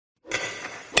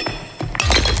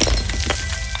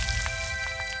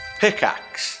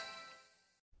Pickaxe.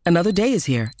 Another day is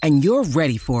here, and you're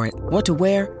ready for it. What to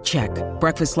wear? Check.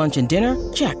 Breakfast, lunch, and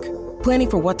dinner? Check.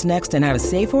 Planning for what's next and how to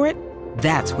save for it?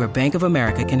 That's where Bank of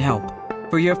America can help.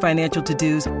 For your financial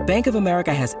to-dos, Bank of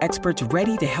America has experts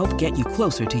ready to help get you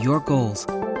closer to your goals.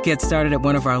 Get started at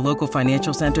one of our local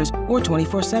financial centers or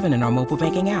 24/7 in our mobile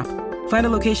banking app. Find a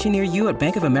location near you at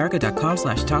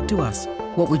bankofamerica.com/talktous.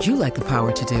 What would you like the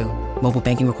power to do? Mobile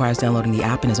banking requires downloading the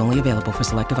app and is only available for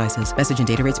select devices. Message and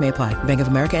data rates may apply. Bank of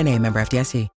America N.A., member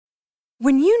FDIC.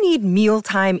 When you need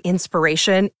mealtime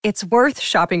inspiration, it's worth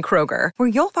shopping Kroger, where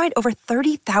you'll find over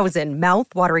 30,000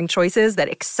 mouth-watering choices that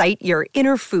excite your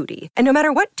inner foodie. And no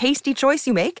matter what tasty choice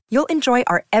you make, you'll enjoy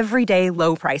our everyday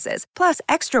low prices, plus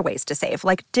extra ways to save,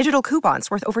 like digital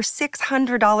coupons worth over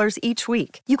 $600 each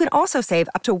week. You can also save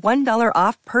up to $1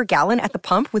 off per gallon at the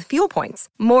pump with fuel points.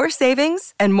 More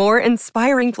savings and more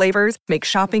inspiring flavors make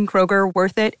shopping Kroger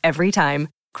worth it every time.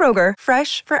 Kroger,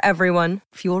 fresh for everyone.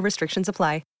 Fuel restrictions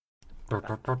apply. Oh,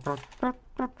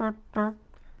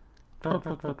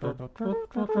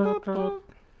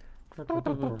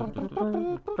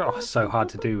 so hard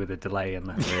to do with a delay in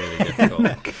that. Really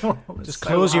difficult. Just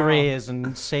close your ears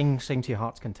and sing to your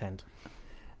heart's content.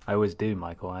 I always do,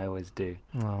 Michael. I always do.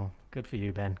 Oh, good for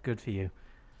you, Ben. Good for you.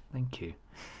 Thank you.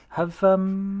 Have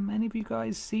any of you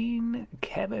guys seen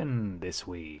Kevin this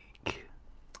week?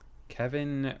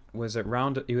 Kevin was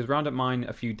round at mine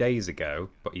a few days ago,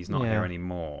 but he's not here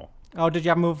anymore. Oh, did you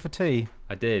have him over for tea?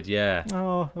 I did, yeah.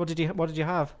 Oh, what did you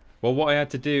have? Well, what I had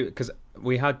to do, because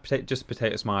we had just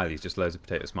potato smileys, just loads of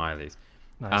potato smileys.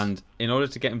 Nice. And in order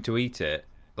to get him to eat it,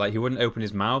 like, he wouldn't open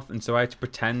his mouth, and so I had to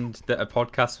pretend that a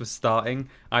podcast was starting.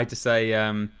 I had to say,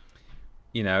 I'd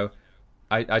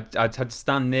had to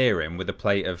stand near him with a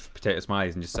plate of potato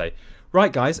smileys and just say,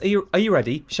 "Right, guys, are you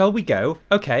ready? Shall we go?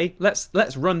 Okay,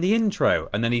 let's run the intro."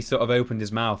 And then he sort of opened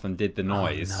his mouth and did the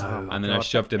noise, and then I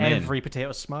shoved him in. Every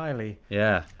potato smiley.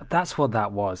 Yeah, that's what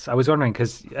that was. I was wondering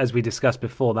because, as we discussed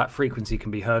before, that frequency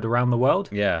can be heard around the world.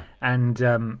 Yeah, and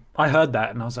I heard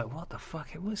that and I was like, "What the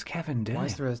fuck? What was Kevin doing? Why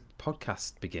is there a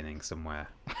podcast beginning somewhere?"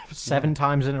 7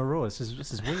 times in a row. This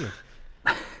is weird.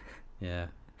 Yeah,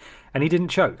 and he didn't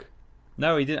choke.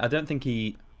 No, he didn't. I don't think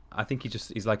he. I think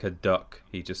he's like a duck.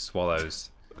 He just swallows.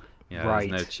 Yeah, right.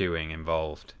 There's no chewing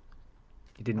involved.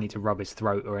 He didn't need to rub his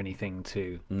throat or anything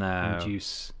to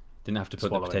induce. Didn't have to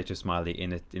put the potato smiley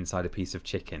inside a piece of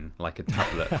chicken like a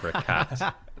tablet for a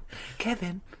cat.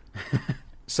 Kevin.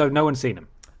 So no one's seen him?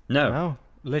 No.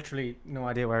 Literally no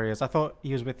idea where he is. I thought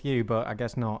he was with you, but I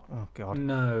guess not. Oh, God.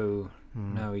 No,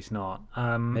 he's not.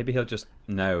 Maybe he'll just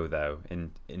know, though,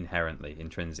 inherently,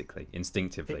 intrinsically,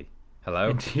 instinctively.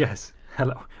 Hello? Yes.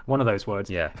 Hello. One of those words.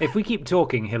 Yeah. If we keep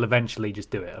talking, he'll eventually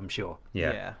just do it, I'm sure.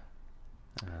 Yeah.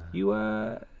 You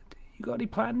got any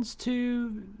plans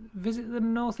to visit the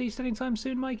Northeast anytime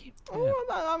soon, Mikey?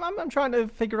 Oh, I'm trying to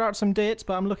figure out some dates,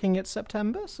 but I'm looking at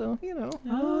September, so, you know.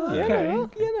 Oh, okay. That'll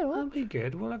be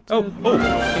good. We'll have to... Oh,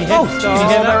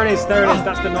 Jesus, there it is.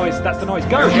 That's the noise.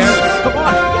 Go. Yes. Come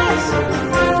on.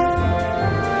 Yes.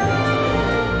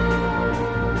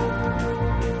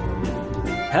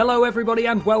 Hello, everybody,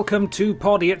 and welcome to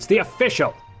Podiots, the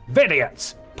official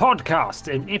Vidiots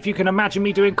podcast. And if you can imagine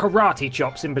me doing karate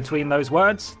chops in between those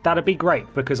words, that'd be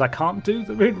great, because I can't do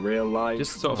them in real life.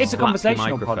 Just sort of it's a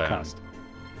conversational podcast.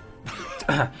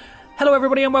 Hello,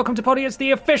 everybody, and welcome to Podiots,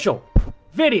 the official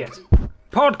Vidiots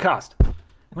podcast.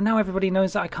 Well, now everybody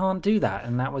knows that I can't do that,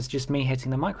 and that was just me hitting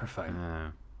the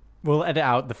microphone. We'll edit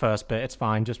out the first bit. It's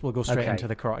fine. We'll go straight into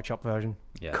the karate chop version.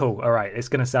 Yeah. Cool. All right. It's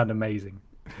going to sound amazing.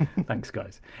 Thanks,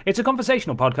 guys. It's a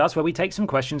conversational podcast where we take some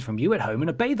questions from you at home and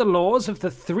obey the laws of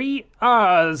the 3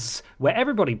 R's, where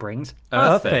everybody brings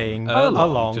a thing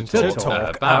along to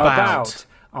talk about.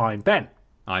 I'm Ben.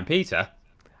 I'm Peter.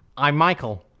 I'm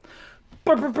Michael.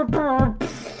 We're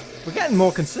getting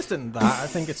more consistent than that. I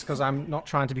think it's because I'm not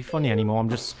trying to be funny anymore. I'm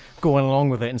just going along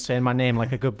with it and saying my name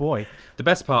like a good boy. The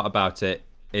best part about it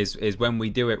is when we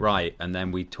do it right and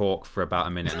then we talk for about a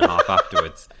minute and a half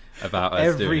afterwards about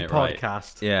us doing it right. Every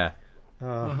podcast. Yeah.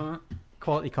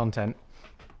 Quality content.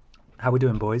 How we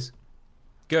doing, boys?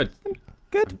 Good.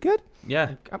 Good.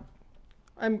 Yeah.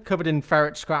 I'm covered in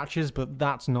ferret scratches, but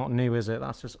that's not new, is it?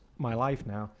 That's just my life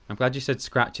now. I'm glad you said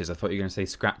scratches. I thought you were going to say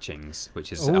scratchings,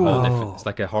 which is a whole different... It's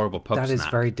like a horrible pub snack. That is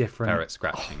very different. Ferret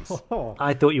scratchings.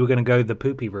 I thought you were going to go the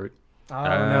poopy route.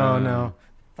 Oh, no.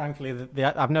 Thankfully,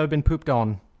 I've never been pooped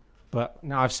on, but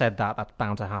now I've said that, that's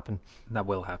bound to happen. That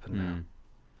will happen now.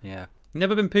 Yeah.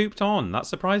 Never been pooped on. That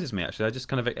surprises me, actually. I just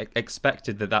kind of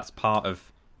expected that that's part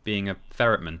of being a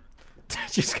ferretman.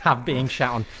 Just have being shat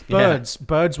on.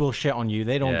 Birds will shit on you.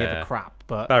 They don't give a crap.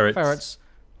 But ferrets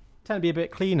tend to be a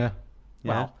bit cleaner.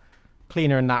 Yeah. Well,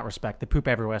 cleaner in that respect. They poop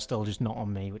everywhere still, just not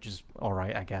on me, which is all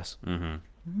right, I guess.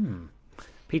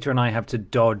 Peter and I have to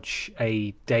dodge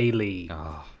a daily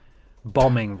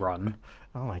bombing run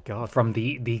Oh my god. from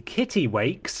the kitty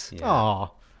wakes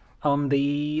Oh, on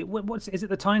the is it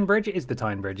the Tyne Bridge? It is the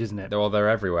Tyne Bridge, isn't it? They're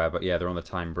everywhere, but yeah, they're on the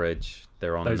Tyne Bridge.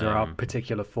 They're on. Those are our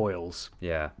particular foils.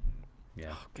 Yeah.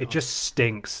 It just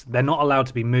stinks. They're not allowed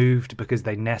to be moved because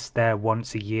they nest there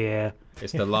once a year.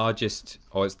 It's the largest,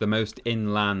 or it's the most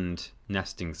inland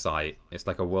nesting site. It's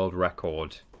like a world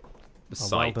record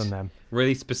site. well done, them.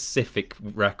 Really specific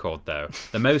record, though.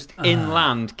 The most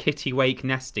inland kittiwake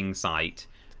nesting site.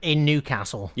 in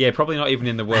Newcastle. Yeah, probably not even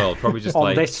in the world. Probably just On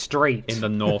like this street. in the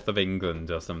north of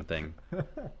England or something.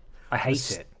 I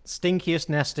hate it. Stinkiest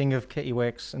nesting of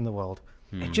kittiwakes in the world.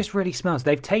 It just really smells.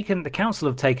 The council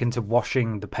have taken to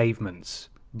washing the pavements,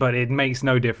 but it makes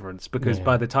no difference because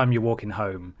by the time you're walking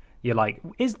home, you're like,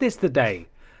 is this the day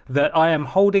that I am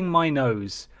holding my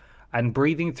nose and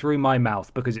breathing through my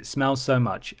mouth because it smells so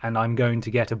much and I'm going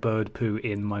to get a bird poo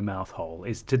in my mouth hole?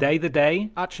 Is today the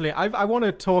day? Actually, I want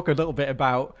to talk a little bit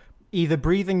about either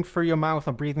breathing through your mouth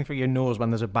or breathing through your nose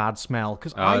when there's a bad smell.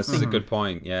 Because This is a good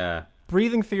point, yeah.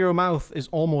 breathing through your mouth is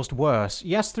almost worse.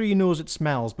 Yes, through your nose it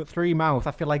smells, but through your mouth,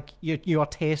 I feel like you are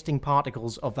tasting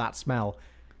particles of that smell,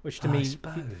 which to me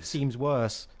seems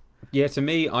worse. Yeah, to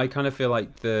me, I kind of feel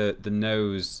like the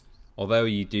nose, although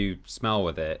you do smell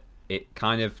with it, it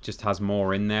kind of just has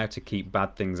more in there to keep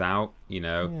bad things out, you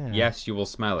know? Yeah. Yes, you will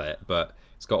smell it, but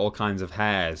it's got all kinds of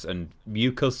hairs and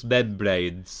mucous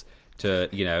membranes to,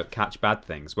 you know, catch bad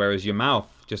things. Whereas your mouth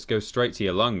just goes straight to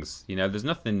your lungs. You know, there's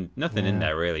nothing in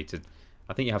there really to...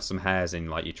 I think you have some hairs in,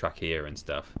 like, your trachea and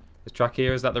stuff. Is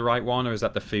trachea, is that the right one, or is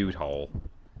that the food hole?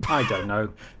 I don't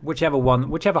know. Whichever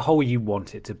hole you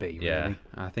want it to be, Yeah, really.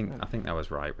 I think I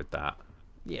was right with that.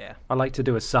 Yeah. I like to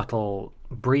do a subtle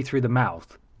breathe through the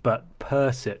mouth, but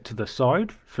purse it to the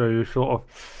side. So you sort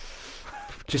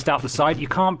of just out the side. You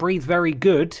can't breathe very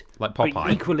good. Like but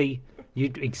Popeye. equally,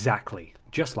 exactly.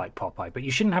 Just like Popeye. But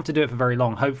you shouldn't have to do it for very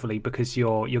long, hopefully, because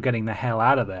you're getting the hell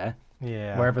out of there.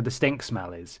 Yeah. Wherever the stink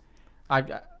smell is.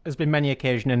 There's been many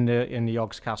occasions in the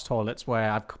Yogscast toilets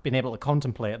where I've been able to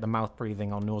contemplate the mouth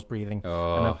breathing or nose breathing.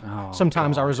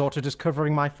 Sometimes I resort to just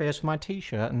covering my face with my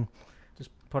t-shirt and just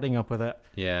putting up with it.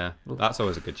 Yeah, that's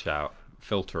always a good shout.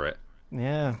 Filter it.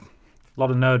 Yeah. A lot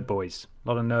of nerd boys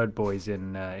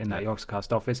in that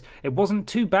Yogscast office. It wasn't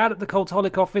too bad at the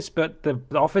Cultaholic office, but the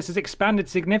office has expanded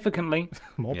significantly.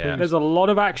 More Yeah. There's a lot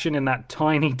of action in that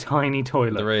tiny, tiny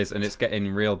toilet. There is, and it's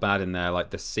getting real bad in there. Like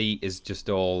the seat is just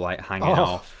all like hanging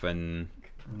off, and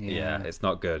yeah, it's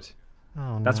not good.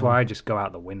 Oh, no. That's why I just go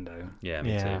out the window. Yeah,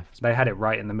 me too. They had it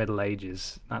right in the Middle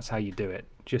Ages. That's how you do it.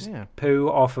 Just Yeah. poo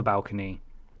off a balcony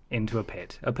into a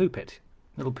pit, a poo pit,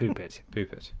 little poo pit.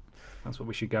 Poop it. That's what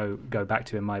we should go back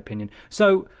to, in my opinion.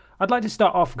 So I'd like to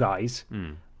start off, guys,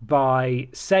 by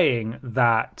saying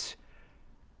that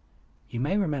you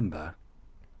may remember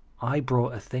I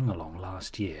brought a thing along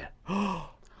last year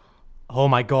Oh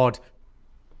my god.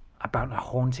 about a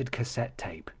haunted cassette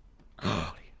tape.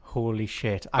 Holy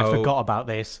shit. I forgot about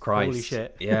this. Christ. Holy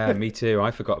shit. Yeah, me too. I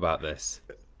forgot about this.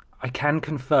 I can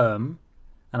confirm,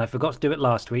 and I forgot to do it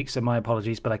last week, so my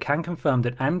apologies, but I can confirm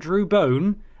that Andrew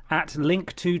Bone at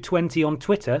Link220 on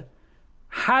Twitter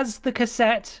has the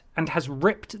cassette and has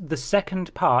ripped the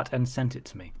second part and sent it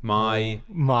to me. My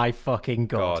fucking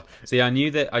god. God. See, I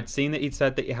knew that I'd seen that he'd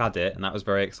said that he had it, and that was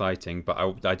very exciting. But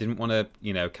I didn't want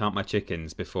to, count my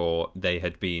chickens before they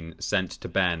had been sent to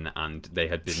Ben and they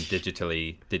had been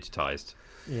digitized.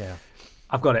 Yeah.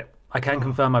 I've got it. I can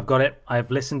confirm I've got it. I've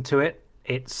listened to it.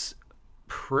 It's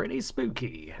pretty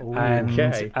spooky.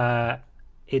 Okay. And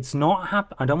it's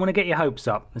not I don't want to get your hopes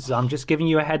up. I'm just giving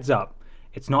you a heads up.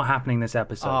 It's not happening this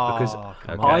episode because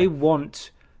I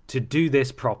want to do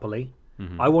this properly.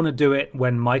 I want to do it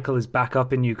when Michael is back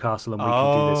up in Newcastle and we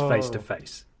can do this face to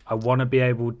face. I want to be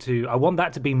able to. I want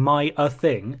that to be my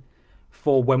thing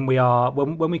for when we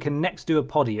can next do a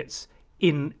Podiots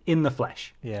in the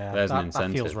flesh. Yeah. There's an That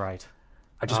incentive. feels right.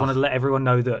 I just wanted to let everyone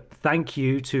know that thank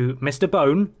you to Mr.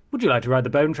 Bone. Would you like to ride the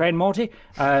Bone train, Morty?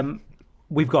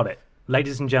 We've got it.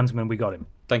 Ladies and gentlemen, we got him.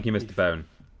 Thank you, Mr. Bone.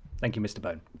 Thank you, Mr.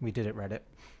 Bone. We did it, Reddit.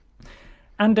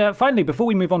 And finally, before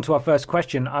we move on to our first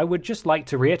question, I would just like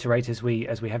to reiterate, as we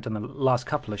have done the last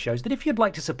couple of shows, that if you'd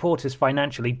like to support us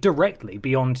financially directly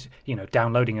beyond,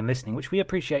 downloading and listening, which we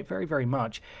appreciate very, very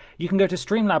much, you can go to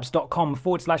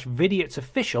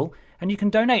streamlabs.com/Vidiotsofficial and you can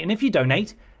donate. And if you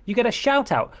donate, you get a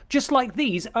shout out, just like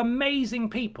these amazing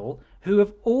people who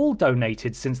have all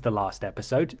donated since the last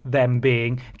episode, them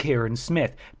being Kieran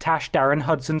Smith, Tash Darren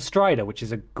Hudson Strider, which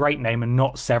is a great name and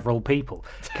not several people,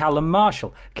 Callum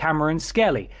Marshall, Cameron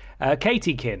Skelly,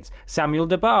 Katie Kins, Samuel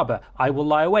DeBarber, I Will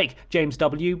Lie Awake, James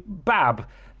W. Babb,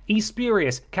 E.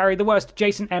 Spurious, Carry the Worst,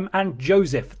 Jason M. and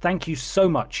Joseph. Thank you so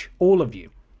much, all of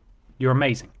you. You're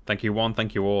amazing. Thank you, one.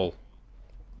 Thank you all.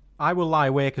 I Will Lie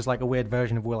Awake is like a weird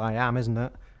version of Will I Am, isn't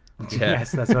it? Yeah.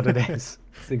 Yes, that's what it is.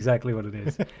 That's exactly what it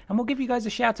is. And we'll give you guys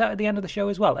a shout out at the end of the show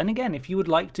as well. And again, if you would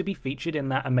like to be featured in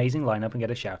that amazing lineup and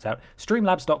get a shout out,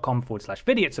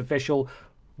 streamlabs.com/Vidiot'sOfficial.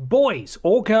 Boys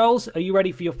or girls, are you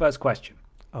ready for your first question?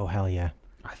 Oh, hell yeah.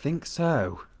 I think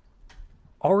so.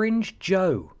 Orange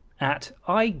Joe at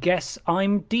I Guess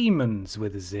I'm Demons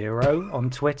with a 0 on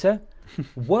Twitter.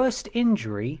 Worst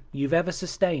injury you've ever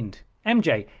sustained?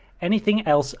 MJ, anything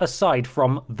else aside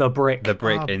from the brick? The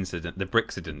brick incident. The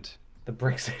brickcident. The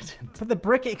brickcident. But the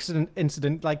brick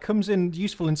incident like comes in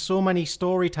useful in so many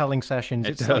storytelling sessions.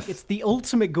 It It's does. like it's the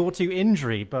ultimate go-to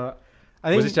injury, but I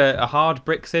think Was it a hard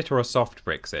Brexit or a soft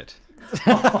Brexit?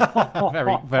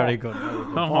 very, very good. Very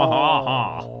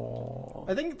good.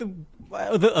 I think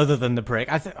other than the brick,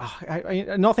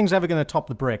 nothing's ever going to top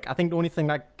the brick. I think the only thing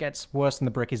that gets worse than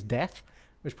the brick is death,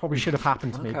 which probably should have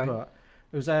happened to me. Okay. But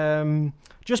it was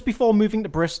just before moving to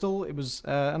Bristol. It was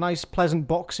a nice, pleasant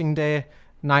Boxing Day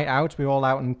night out. We were all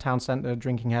out in town centre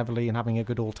drinking heavily and having a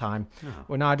good old time.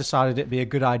 When I decided it'd be a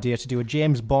good idea to do a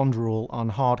James Bond roll on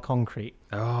hard concrete.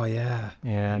 Oh, yeah.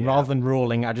 Yeah, and rather than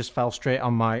rolling, I just fell straight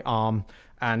on my arm,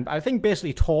 and I think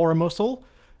basically tore a muscle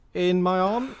in my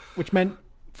arm, which meant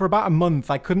for about a month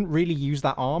I couldn't really use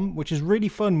that arm, which is really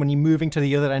fun when you're moving to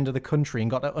the other end of the country and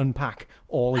got to unpack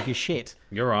all of your shit.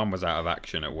 Your arm was out of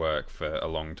action at work for a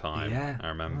long time. Yeah, I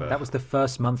remember. That was the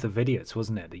first month of Vidiots,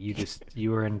 wasn't it? That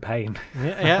you were in pain.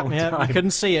 Yeah. You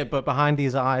couldn't see it, but behind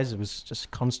these eyes, it was just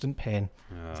constant pain.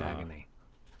 It's agony.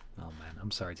 Oh man,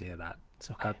 I'm sorry to hear that.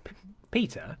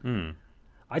 Peter,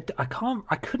 I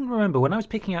couldn't remember when I was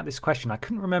picking out this question. I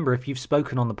couldn't remember if you've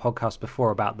spoken on the podcast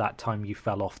before about that time you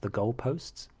fell off the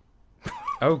goalposts.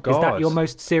 Oh God! Is that your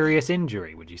most serious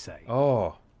injury? Would you say?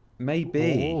 Oh,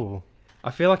 maybe. Ooh. I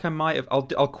feel like I might have.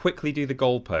 I'll quickly do the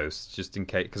goalposts just in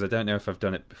case, because I don't know if I've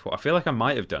done it before. I feel like I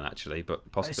might have done actually,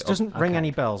 but possibly It doesn't ring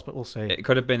any bells, but we'll see. It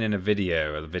could have been in a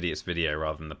video, a Vidiots video,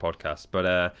 rather than the podcast.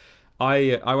 But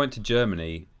I went to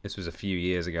Germany. This was a few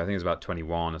years ago. I think it was about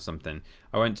 21 or something.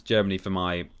 I went to Germany for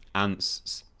my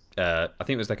aunt's. I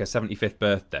think it was like her 75th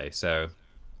birthday. So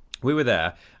we were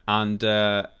there, and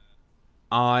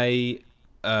I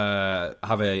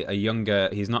have a younger.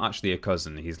 He's not actually a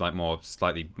cousin. He's like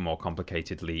slightly more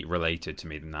complicatedly related to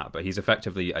me than that. But he's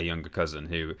effectively a younger cousin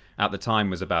who, at the time,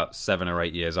 was about 7 or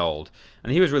 8 years old,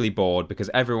 and he was really bored because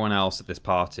everyone else at this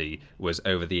party was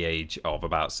over the age of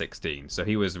about 16. So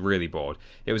he was really bored.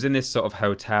 It was in this sort of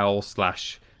hotel /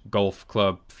 golf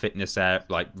club fitness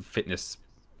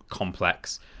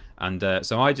complex, and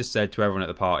so I just said to everyone at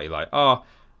the party like, "Oh,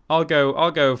 I'll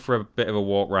go for a bit of a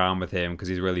walk around with him because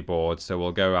he's really bored. So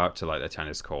we'll go out to like the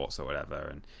tennis courts or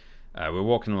whatever." And we're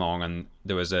walking along, and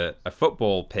there was a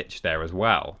football pitch there as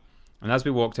well. And as we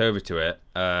walked over to it,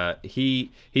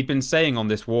 he'd been saying on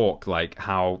this walk like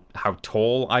how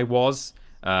tall I was,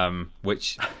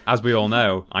 which, as we all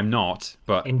know, I'm not.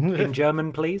 But in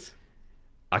German, please.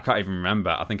 I can't even remember.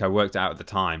 I think I worked it out at the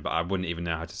time, but I wouldn't even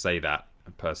know how to say that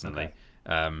personally.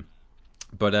 Okay.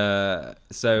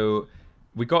 So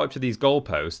we got up to these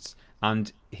goalposts,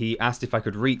 and he asked if I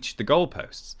could reach the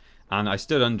goalposts, and I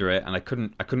stood under it, and I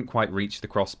couldn't quite reach the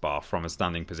crossbar from a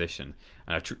standing position,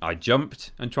 and I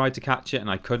jumped and tried to catch it,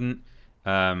 and I couldn't.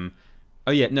 So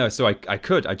I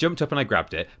could. I jumped up and I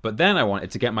grabbed it, but then I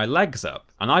wanted to get my legs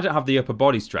up, and I don't have the upper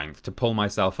body strength to pull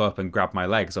myself up and grab my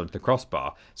legs onto the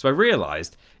crossbar. So I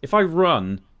realised if I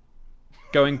run,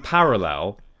 going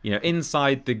parallel,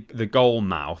 inside the goal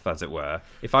mouth, as it were,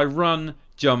 if I run,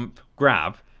 jump,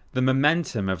 grab, the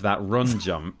momentum of that run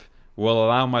jump will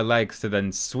allow my legs to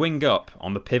then swing up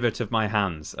on the pivot of my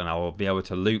hands, and I will be able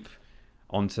to loop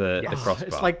onto the crossbar.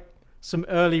 It's like some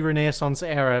early Renaissance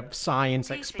era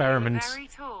science experiment.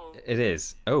 It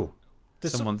is. Oh,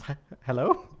 someone's.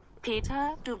 Hello?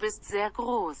 Peter, du bist sehr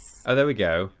groß. Oh, there we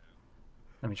go.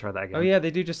 Let me try that again. Oh yeah, they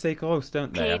do just say close,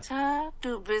 don't they? Peter,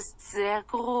 du bist sehr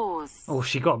groß. Oh,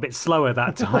 she got a bit slower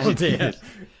that time. She did.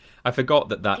 I forgot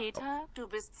that. Peter, du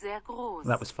bist sehr groß.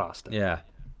 That was faster. Yeah.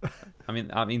 I mean,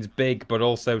 that means big, but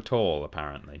also tall,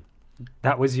 apparently.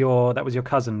 That was your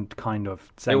cousin kind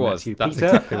of saying It was. that to you. That's Peter,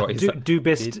 exactly what he said. Du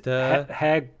bist Peter,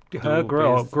 her Sehr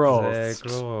groß.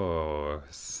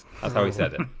 groß. That's how he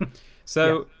said it.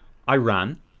 So I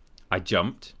ran, I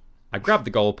jumped, I grabbed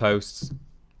the goalposts,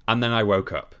 and then I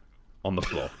woke up. on the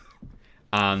floor.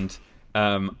 And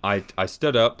I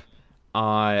stood up.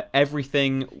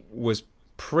 Everything was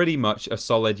pretty much a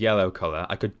solid yellow colour.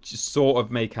 I could just sort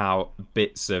of make out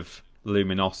bits of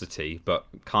luminosity, but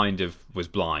kind of was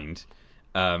blind.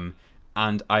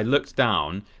 And I looked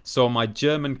down, saw my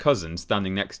German cousin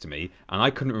standing next to me, and I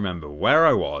couldn't remember where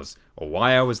I was or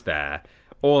why I was there.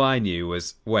 All I knew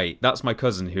was, wait, that's my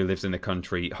cousin who lives in a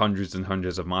country hundreds and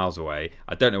hundreds of miles away.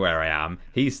 I don't know where I am.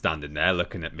 He's standing there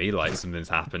looking at me like something's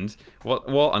happened. What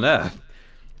on earth?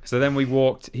 So then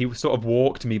he sort of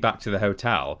walked me back to the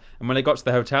hotel. And when I got to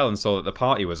the hotel and saw that the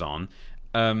party was on,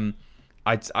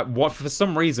 for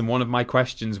some reason, one of my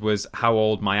questions was how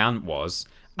old my aunt was.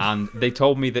 And they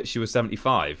told me that she was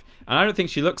 75. And I don't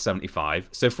think she looked 75.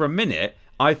 So for a minute,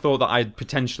 I thought that I'd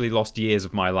potentially lost years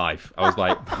of my life. I was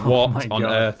like, what on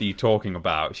earth are you talking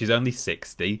about? She's only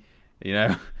 60, you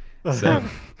know? So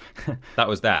that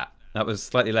was that. That was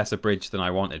slightly less abridged than I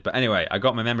wanted. But anyway, I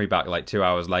got my memory back like 2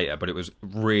 hours later, but it was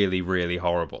really, really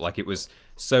horrible. Like, it was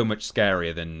so much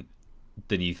scarier than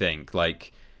you think.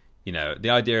 Like, you know, the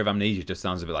idea of amnesia just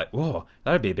sounds a bit like, whoa,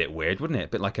 that'd be a bit weird, wouldn't it? A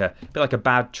bit like a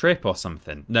bad trip or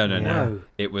something. No.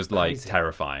 It was like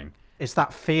terrifying. It's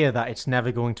that fear that it's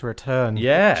never going to return.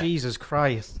 Yeah. Jesus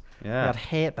Christ. Yeah. I'd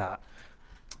hate that.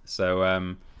 So,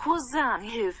 Cousin,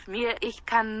 hilf mir, ich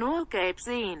kann nur gelb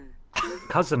sehen.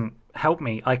 Cousin, help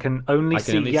me. I can only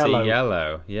see see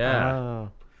yellow. Yeah.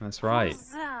 Oh. That's right.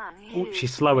 Oh,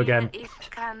 she's slow again. Ich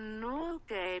kann nur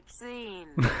gelb sehen.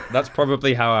 That's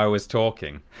probably how I was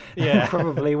talking. Yeah.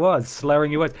 Probably was.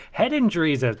 Slurring your words. Head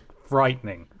injuries are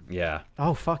frightening. Yeah.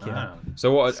 Oh, fuck yeah.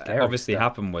 So what Scary obviously stuff.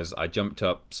 happened was I jumped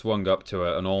up, swung up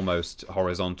to an almost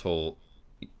horizontal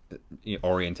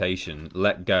orientation,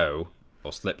 let go,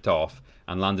 or slipped off,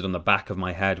 and landed on the back of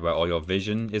my head where all your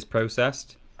vision is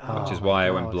processed, which is why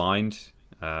I went blind.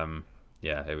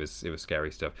 Yeah, it was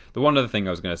scary stuff. The one other thing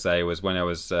I was going to say was when I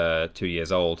was 2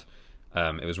 years old,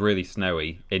 it was really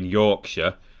snowy in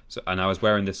Yorkshire, and I was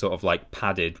wearing this sort of like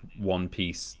padded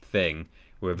one-piece thing.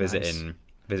 We were visiting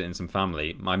some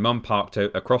family. My mum parked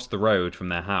across the road from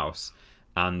their house,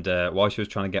 and while she was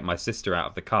trying to get my sister out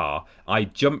of the car, I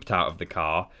jumped out of the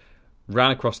car,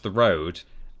 ran across the road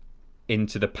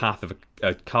into the path of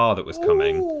a car that was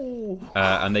coming,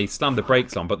 and they slammed the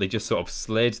brakes on, but they just sort of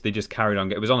slid. They just carried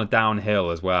on. It was on a downhill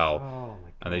as well,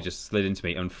 and they just slid into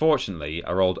me. Unfortunately,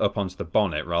 I rolled up onto the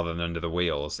bonnet rather than under the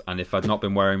wheels, and if I'd not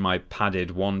been wearing my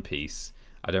padded one-piece,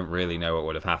 I don't really know what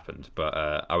would have happened,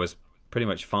 but I was pretty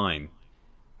much fine.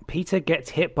 Peter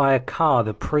gets hit by a car,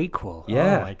 the prequel.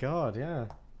 Yeah. Oh my god, yeah.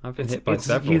 I've been hit by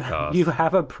several cars. You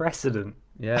have a precedent.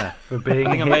 Yeah. For being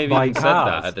I think I hit may have by even said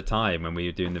cars. that at the time when we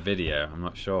were doing the video. I'm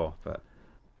not sure, but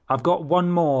I've got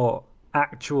one more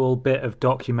actual bit of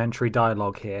documentary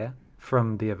dialogue here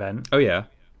from the event. oh yeah.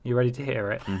 You ready to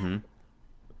hear it? Mm-hmm.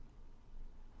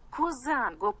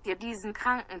 Cousin, guck dir diesen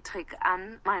Krankentrick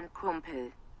an, mein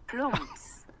Kumpel.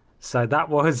 Plumps. So that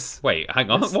was... Wait, hang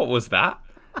on. What was that?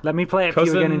 Let me play it for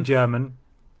you again Cousin- in German.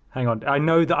 Hang on. I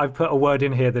know that I've put a word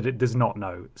in here that it does not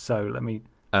know. So let me...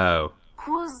 Oh.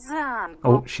 Cousin,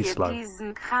 Oh, guck she's dir slow.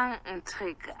 diesen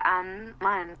Krankentrick an,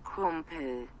 mein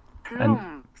Kumpel. And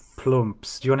Plumps.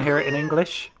 plumps. Do you want to hear it in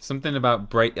English? Something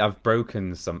about I've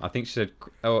broken some. I think she said,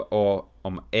 or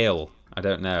I'm ill. I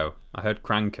don't know. I heard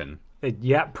cranken.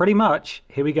 Yeah, pretty much.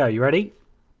 Here we go. You ready?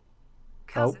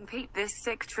 Cousin Pete, this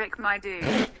sick trick, my dude.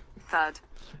 Thud.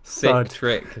 Sick Thud.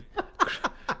 trick.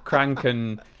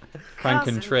 Cranken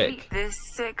Cousin trick. Pete, this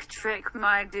sick trick,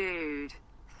 my dude.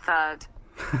 Thud.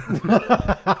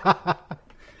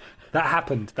 That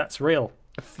happened. That's real.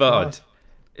 Thud.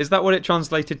 Is that what it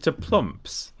translated to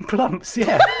plumps? Plumps,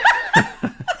 yeah.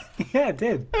 Yeah, it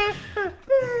did.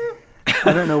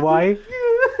 I don't know why.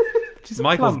 Just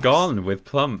Michael's plumps. gone with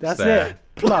plumps That's there. it.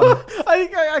 Plumps.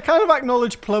 I kind of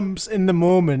acknowledge plumps in the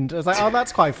moment. I was like, oh,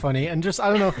 that's quite funny. And just, I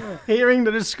don't know, hearing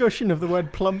the discussion of the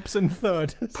word plumps and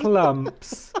thud.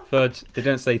 Plumps. Thud. They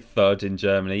don't say thud in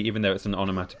Germany, even though it's an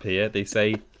onomatopoeia. They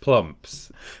say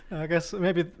plumps. I guess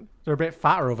maybe they're a bit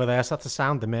fatter over there, so that's the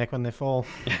sound they make when they fall.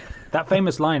 That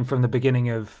famous line from the beginning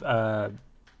of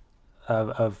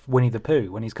Winnie the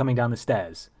Pooh when he's coming down the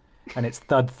stairs, and it's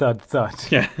thud, thud,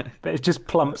 thud. Yeah. But it's just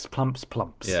plumps, plumps,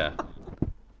 plumps. Yeah.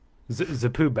 The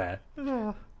Pooh Bear.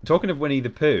 Talking of Winnie the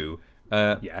Pooh,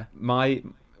 Yeah. when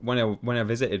I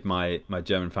visited my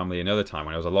German family another time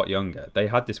when I was a lot younger, they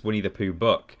had this Winnie the Pooh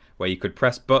book where you could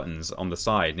press buttons on the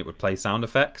side and it would play sound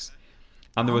effects.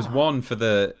 And there was one for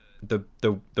the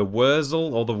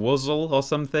Wurzel or the Wuzzle or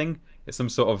something. It's some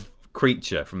sort of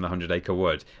creature from the 100 Acre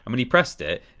Wood. And when he pressed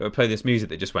it, it would play this music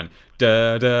that just went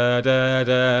da da da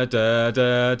da da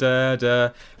da da da.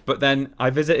 But then I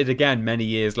visited again many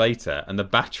years later, and the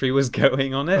battery was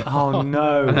going on it. Oh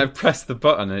no! And I pressed the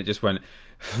button, and it just went.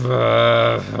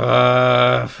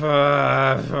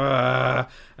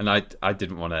 And I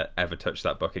didn't want to ever touch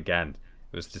that book again.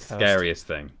 It was the scariest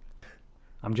thing.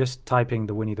 I'm just typing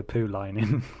the Winnie the Pooh line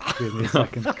in. Give me a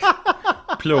second.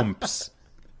 Plumps.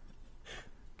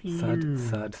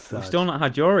 Thud. We've still not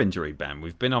had your injury, Ben.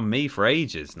 We've been on me for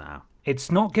ages now.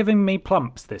 It's not giving me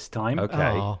plumps this time. Okay.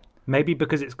 Oh. Maybe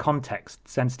because it's context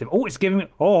sensitive. Oh, it's giving me...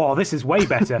 Oh, this is way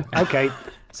better. Okay.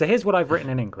 So here's what I've written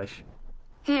in English.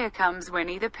 Here comes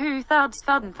Winnie the Pooh, thud,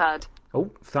 thud, and thud. Oh,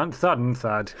 thud, thud, and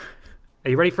thud.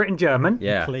 Are you ready for it in German?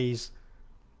 Yeah. Please.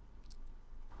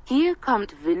 Hier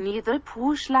kommt Winnie the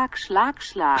Pooh, Schlag, Schlag,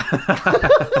 Schlag.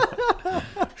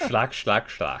 Schlag, schlag,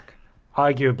 schlag.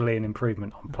 Arguably an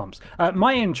improvement on plumps.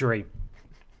 My injury.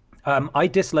 I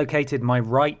dislocated my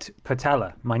right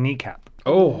patella, my kneecap.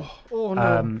 Oh. Oh,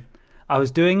 no. I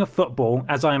was doing a football,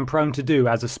 as I am prone to do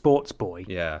as a sports boy.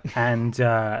 Yeah. And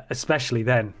especially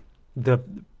then, the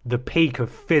peak of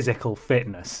physical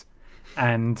fitness.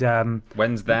 And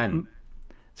When's then?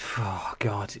 oh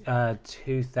god,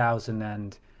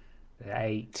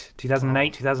 2008,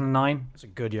 2009. It's a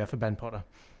good year for Ben Potter.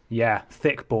 Yeah,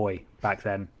 thick boy back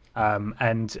then.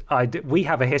 And we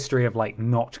have a history of like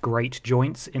not great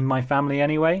joints in my family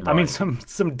anyway. I mean, some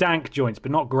dank joints,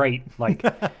 but not great. Like,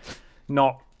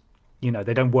 not,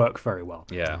 they don't work very well.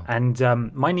 Yeah. And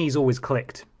my knees always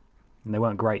clicked, and they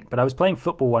weren't great. But I was playing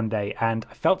football one day, and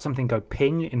I felt something go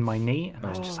ping in my knee, and I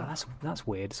was just like, that's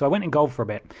weird. So I went and golfed for a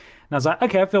bit, and I was like,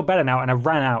 okay, I feel better now. And I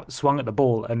ran out, swung at the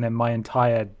ball, and then my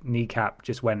entire kneecap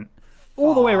just went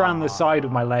all the way around the side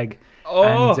of my leg.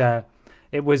 Oh. And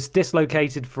it was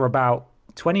dislocated for about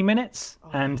 20 minutes,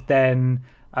 and then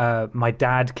my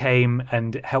dad came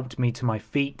and helped me to my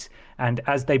feet, and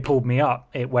as they pulled me up,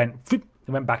 it went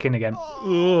back in again.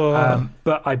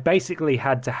 But I basically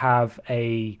had to have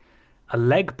a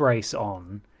leg brace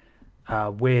on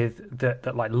with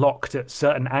that like locked at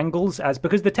certain angles,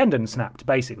 because the tendon snapped.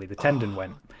 Basically, the tendon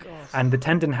went, and the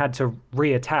tendon had to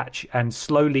reattach and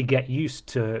slowly get used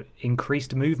to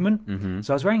increased movement.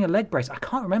 So I was wearing a leg brace. I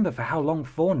can't remember for how long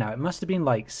for now. It must have been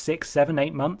like 6, 7,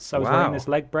 8 months. I was wearing this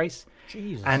leg brace.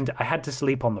 Jesus. And I had to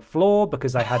sleep on the floor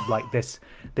because I had like this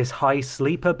high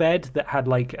sleeper bed that had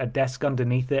like a desk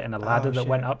underneath it and a ladder that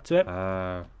went up to it.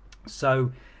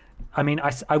 So, I mean,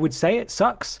 I would say it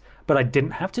sucks, but I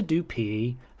didn't have to do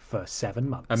PE for 7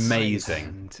 months. Amazing.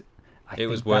 And I It think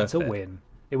was worth that's a it. win.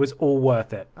 It was all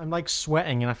worth it. I'm like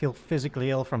sweating and I feel physically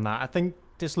ill from that. I think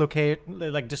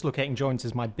dislocating joints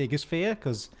is my biggest fear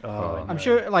because I'm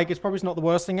sure like it's probably not the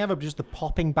worst thing ever, but just the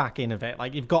popping back in of it.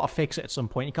 Like you've got to fix it at some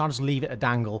point. You can't just leave it a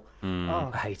dangle. I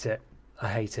hate it.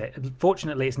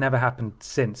 Fortunately, it's never happened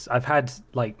since. I've had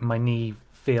like my knee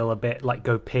feel a bit like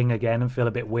go ping again and feel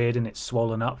a bit weird and it's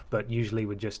swollen up, but usually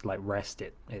with just like rest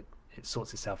it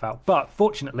sorts itself out. But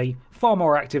fortunately, far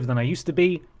more active than I used to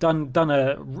be. Run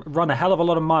a hell of a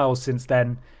lot of miles since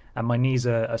then, and my knees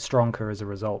are stronger as a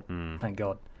result. Thank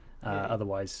God.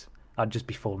 Otherwise, I'd just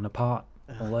be falling apart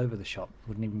all over the shop.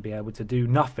 Wouldn't even be able to do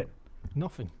nothing.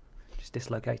 Just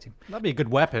dislocating. That'd be a good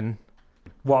weapon.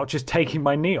 While just taking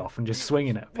my knee off and just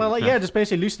swinging it. Well, like, yeah, just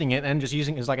basically loosening it and just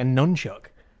using it as like a nunchuck.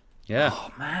 Yeah.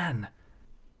 Oh man,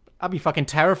 I'd be fucking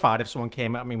terrified if someone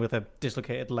came at me with a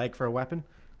dislocated leg for a weapon.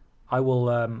 I will.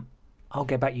 I'll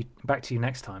get back to you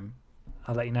next time.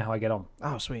 I'll let you know how I get on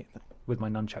Oh, sweet. with my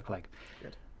nunchuck leg.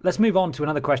 Good. Let's move on to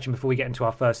another question before we get into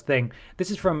our first thing.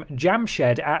 This is from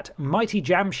Jamshed at Mighty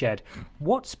Jamshed.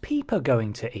 What's Peeper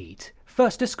going to eat?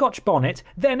 First a Scotch bonnet,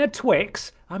 then a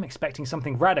Twix. I'm expecting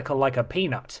something radical like a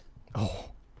peanut.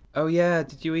 Oh yeah.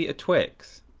 Did you eat a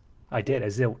Twix? I did, a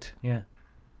Zilt. Yeah.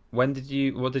 What did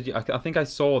you? I think I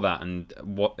saw that, and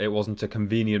it wasn't a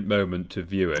convenient moment to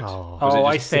view it.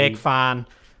 I see. Fake fan.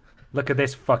 Look at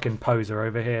this fucking poser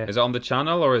over here. Is it on the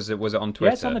channel or was it on Twitter?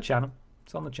 Yeah, it's on the channel.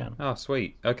 It's on the channel. Oh,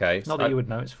 sweet. Okay. Not that you would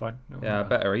know. It's fine. Yeah, I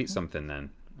better eat something then.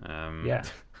 Yeah.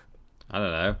 I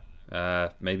don't know.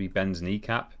 Maybe Ben's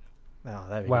kneecap. Oh,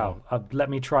 there we Well, go. let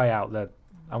me try out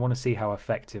I want to see how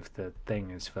effective the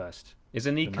thing is first. Is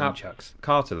a kneecap nunchucks.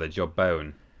 cartilage or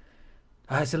bone?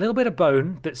 It's a little bit of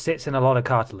bone that sits in a lot of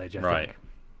cartilage, I think.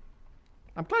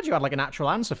 I'm glad you had like an actual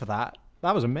answer for that.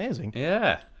 That was amazing.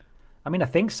 Yeah. I mean, I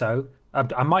think so.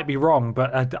 I might be wrong,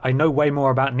 but I know way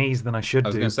more about knees than I should do. I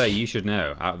was going to say, you should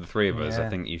know. Out of the three of us, Yeah. I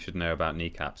think you should know about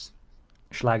kneecaps.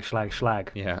 Schlag, schlag, schlag.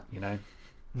 Yeah. You know?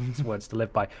 It's words to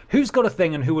live by. Who's got a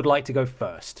thing and who would like to go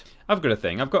first? I've got a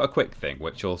thing. I've got a quick thing,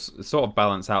 which will sort of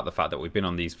balance out the fact that we've been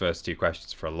on these first two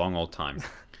questions for a long old time.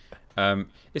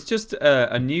 It's just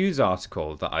a news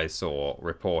article that I saw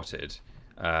reported.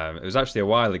 It was actually a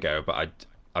while ago, but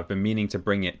I've been meaning to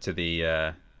bring it to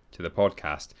the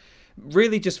podcast.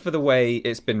 Really, just for the way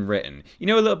it's been written. You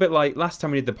know, a little bit like last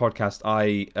time we did the podcast,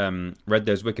 I read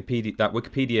that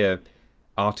Wikipedia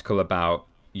article about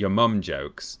your mum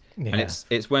jokes, and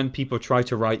it's when people try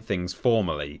to write things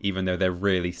formally, even though they're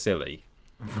really silly.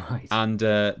 Right. And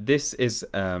this is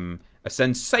a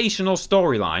sensational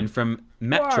storyline from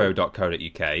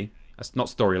metro.co.uk. That's not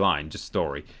storyline, just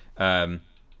story. That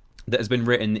has been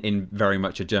written in very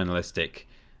much a journalistic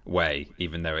way,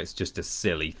 even though it's just a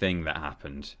silly thing that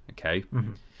happened. Okay.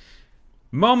 Mm-hmm.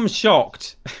 Mum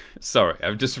shocked. Sorry,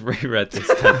 I've just reread this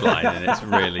headline and it's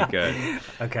really good.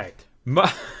 Okay.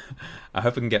 I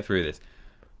hope I can get through this.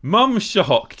 Mum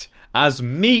shocked as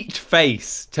meat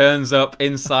face turns up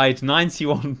inside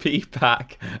 91p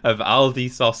pack of Aldi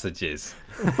sausages.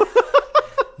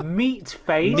 Meat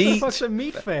face? What the fuck's a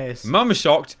meat face? Mum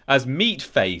shocked as meat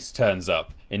face turns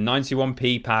up in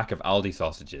 91p pack of Aldi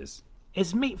sausages.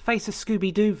 Is meat face a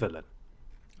Scooby-Doo villain?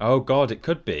 Oh god, it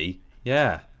could be.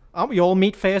 Yeah. Aren't we all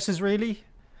meat faces, really?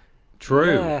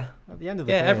 True. Yeah. At the end of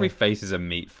the Yeah, day. every face is a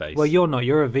meat face. Well, you're not.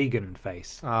 You're a vegan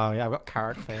face. Oh, yeah, I've got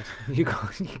carrot face. You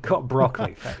got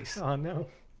broccoli face. Oh, no.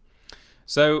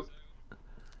 So,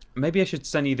 maybe I should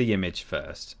send you the image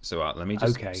first. So let me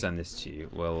just send this to you.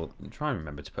 We'll try and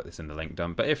remember to put this in the link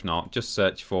dump. But if not, just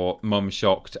search for Mum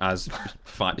shocked as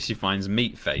she finds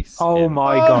meat face. Oh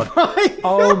my god!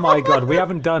 Oh my god! We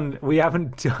haven't done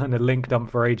a link dump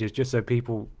for ages, just so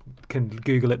people can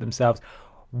Google it themselves.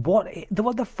 What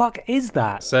the fuck is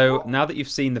that? So now that you've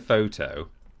seen the photo,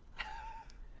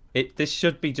 this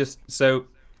should be just so.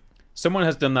 Someone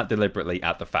has done that deliberately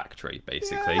at the factory,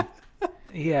 basically.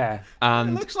 Yeah.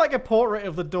 And it looks like a portrait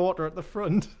of the daughter at the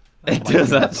front. It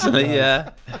does actually,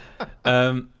 yeah.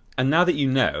 And now that you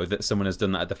know that someone has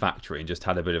done that at the factory and just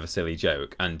had a bit of a silly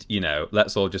joke, and, you know,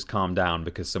 let's all just calm down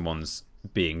because someone's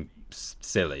being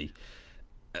silly,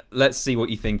 let's see what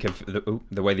you think of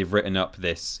the way they've written up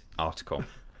this article.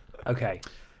 Okay.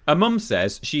 A mum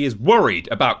says she is worried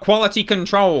about quality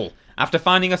control after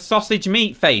finding a sausage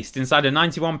meat faced inside a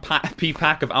 91p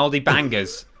pack of Aldi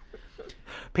bangers.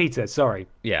 Peter, sorry.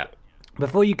 Yeah.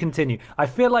 Before you continue, I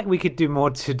feel like we could do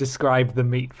more to describe the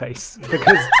meat face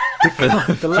because for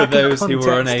those who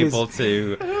were unable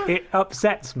to. It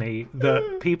upsets me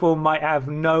that people might have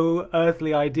no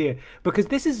earthly idea because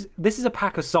this is a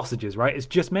pack of sausages, right? It's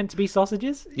just meant to be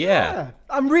sausages. Yeah.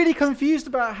 I'm really confused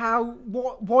about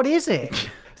what is it?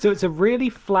 So it's a really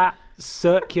flat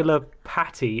circular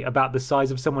patty about the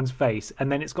size of someone's face,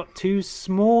 and then it's got two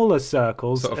smaller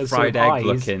circles sort of as fried sort of egg eyes.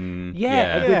 looking.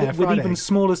 With even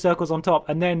smaller circles on top,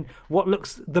 and then what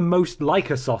looks the most like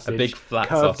a sausage, a big flat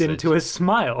curved sausage into a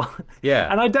smile.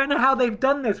 Yeah. And I don't know how they've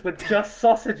done this with just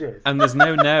sausages. And there's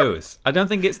no nose. I don't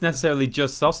think it's necessarily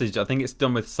just sausage. I think it's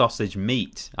done with sausage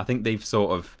meat. I think they've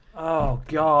sort of Oh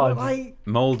god.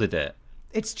 molded it.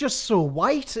 It's just so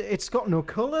white. It's got no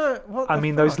colour. I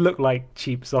mean, those look like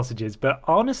cheap sausages, but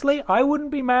honestly, I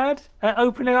wouldn't be mad at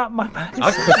opening up my bag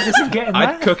of sausages and getting that.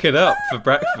 I'd cook it up for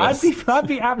breakfast. I'd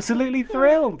be absolutely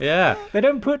thrilled. Yeah. They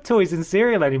don't put toys in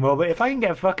cereal anymore, but if I can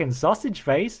get a fucking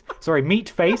meat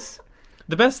face.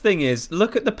 The best thing is,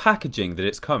 look at the packaging that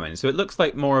it's come in. So it looks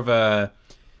like more of a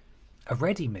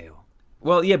ready meal.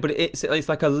 Well, yeah, but it's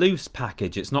like a loose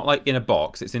package. It's not like in a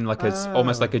box. It's in like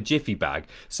almost like a jiffy bag.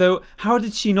 So how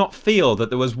did she not feel that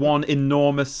there was one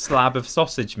enormous slab of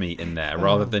sausage meat in there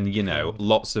rather than, you know,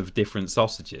 lots of different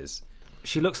sausages?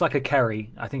 She looks like a Kerry.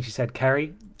 I think she said,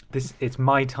 Kerry, it's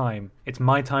my time. It's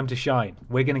my time to shine.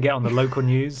 We're going to get on the local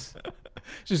news.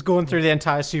 Just going through the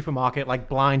entire supermarket like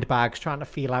blind bags, trying to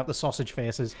feel out the sausage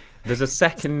faces. There's a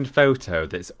second photo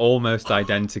that's almost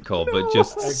identical, but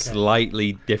just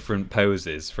slightly different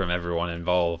poses from everyone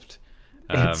involved.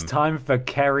 It's time for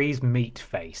Kerry's meat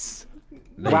face.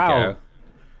 There you go.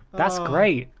 That's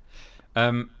great.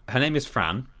 Her name is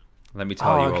Fran. Let me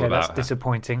tell you all about that's her.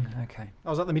 disappointing. Okay. Oh,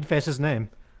 was that the meat face's name?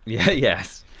 Yeah,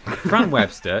 yes. Fran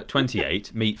Webster,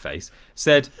 28, Meatface,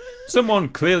 said, someone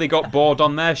clearly got bored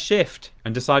on their shift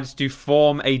and decided to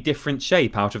form a different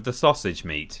shape out of the sausage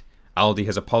meat. Aldi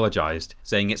has apologised,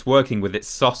 saying it's working with its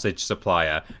sausage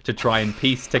supplier to try and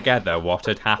piece together what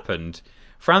had happened.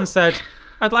 Fran said,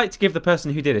 I'd like to give the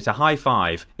person who did it a high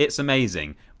five. It's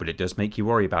amazing, but it does make you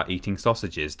worry about eating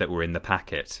sausages that were in the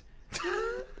packet.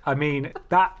 I mean,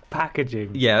 that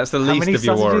packaging. Yeah, that's the How least many of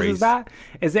your sausages worries. is that?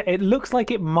 Is it? It looks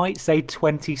like it might say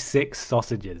 26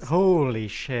 sausages. Holy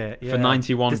shit! Yeah. For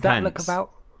 91 Does that look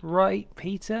about right,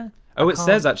 Peter? Oh, it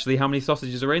says actually how many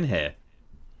sausages are in here.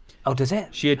 Oh, does it?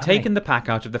 She had taken the pack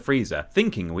out of the freezer,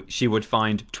 thinking she would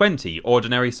find 20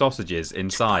 ordinary sausages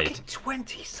inside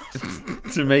 20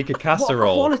 sausages. to make a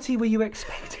casserole. What quality were you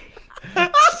expecting?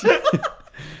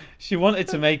 She wanted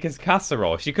to make a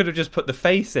casserole. She could have just put the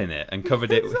face in it and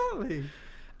covered it. Exactly.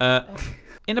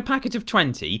 In a packet of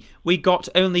 20, we got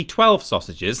only 12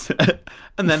 sausages,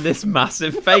 and then this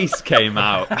massive face came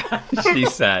out, she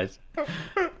said.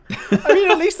 I mean,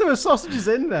 at least there were sausages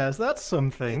in there, so that's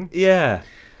something. Yeah.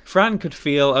 Fran could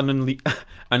feel an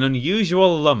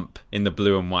unusual lump in the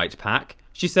blue and white pack.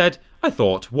 She said, I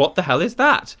thought, what the hell is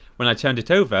that? When I turned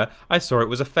it over, I saw it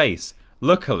was a face.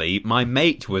 Luckily, my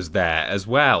mate was there as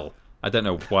well. I don't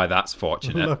know why that's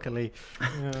fortunate. Luckily.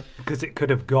 Yeah. Because it could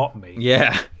have got me.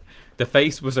 Yeah. The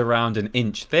face was around an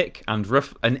inch thick and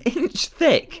rough. An inch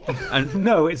thick? And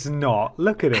No, it's not.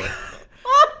 Look at it.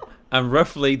 and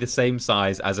roughly the same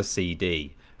size as a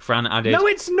CD. Fran added... No,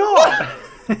 it's not.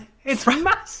 It's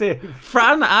massive.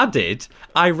 Fran added,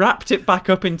 I wrapped it back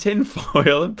up in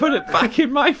tinfoil and put it back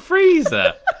in my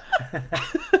freezer.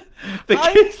 The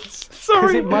kids... Because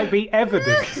Sorry, it might be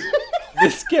evidence.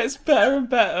 this gets better and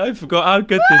better. I forgot how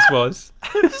good this was.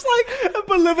 Just like a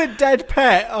beloved dead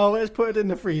pet. Oh, let's put it in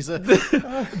the freezer.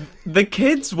 The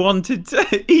kids wanted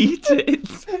to eat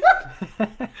it.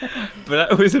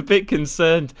 But I was a bit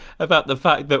concerned about the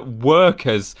fact that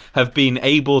workers have been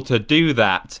able to do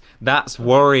that. That's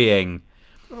worrying.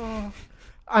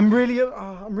 I'm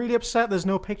really upset there's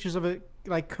no pictures of it,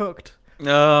 like, cooked.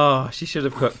 Oh, she should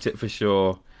have cooked it for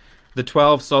sure. The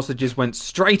 12 sausages went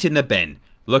straight in the bin.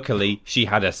 Luckily, she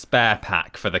had a spare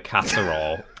pack for the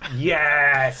casserole.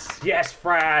 Yes,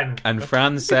 Fran. And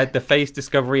Fran said the face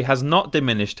discovery has not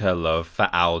diminished her love for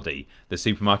Aldi. The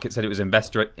supermarket said it was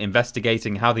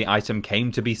investigating how the item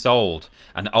came to be sold.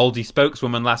 An Aldi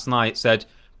spokeswoman last night said,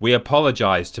 we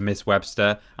apologise to Miss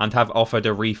Webster and have offered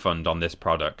a refund on this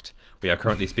product. We are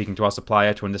currently speaking to our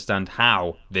supplier to understand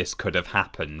how this could have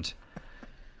happened.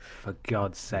 For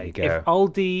God's sake. There you If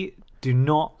Aldi do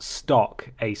not stock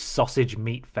a sausage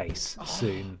meat face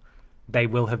soon, they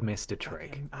will have missed a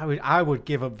trick. I would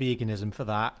give up veganism for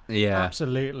that. Yeah.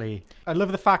 Absolutely. I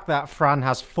love the fact that Fran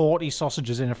has 40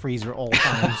 sausages in a freezer at all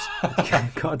times.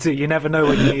 God, you never know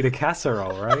when you need a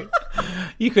casserole, right?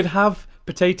 You could have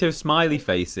potato smiley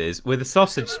faces with a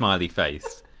sausage smiley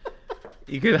face.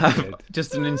 You could have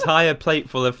just an entire plate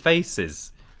full of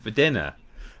faces for dinner.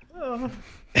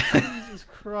 Jesus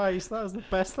Christ, that was the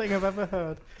best thing I've ever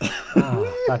heard.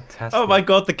 Oh, fantastic. Oh my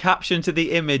god, the caption to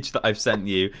the image that I've sent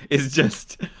you is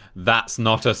just, that's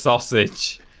not a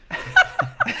sausage.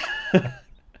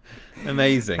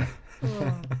 Amazing.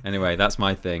 Anyway, that's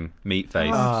my thing. Meat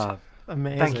face.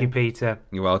 Amazing. Thank you, Peter.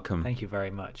 You're welcome. Thank you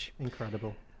very much.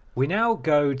 Incredible. We now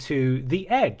go to The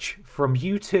Edge from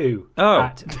U2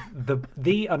 at the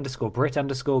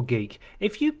 _Brit_geek.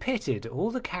 If you pitted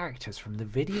all the characters from the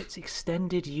Vidiots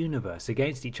extended universe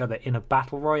against each other in a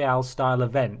battle royale style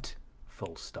event,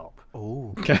 full stop.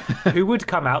 Oh. Who would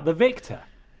come out the victor?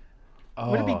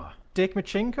 Would it be Dick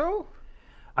Machinko?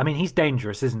 I mean, he's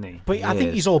dangerous, isn't he? But I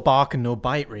think he's all bark and no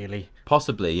bite, really.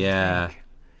 Possibly, yeah.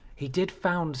 He did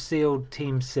found SEAL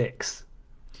Team 6.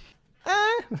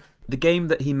 The game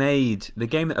that he made, the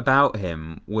game about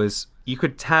him was, you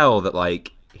could tell that,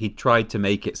 like, he tried to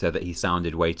make it so that he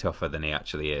sounded way tougher than he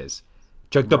actually is.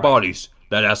 Check the bodies.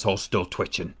 That asshole's still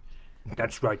twitching.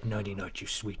 That's right, 99, you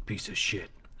sweet piece of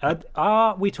shit.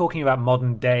 Are we talking about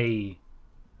modern day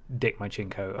Dick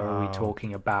Machinko, or are we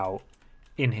talking about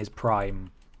in his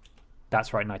prime?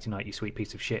 That's right, 99, you sweet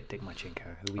piece of shit, Dick Machinko.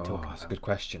 Who are we talking about? That's a good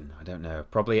question. I don't know.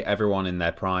 Probably everyone in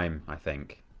their prime, I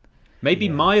think. Maybe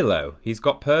Milo. He's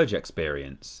got Purge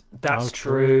experience. That's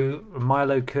true.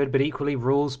 Milo could, but equally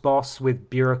rules boss with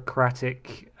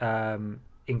bureaucratic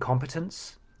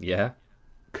incompetence. Yeah.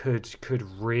 Could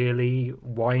really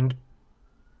wind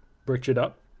Richard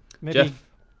up. Maybe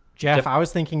Jeff. I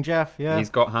was thinking Jeff, yeah. He's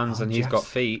got hands and he's got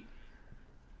feet.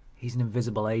 He's an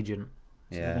invisible agent.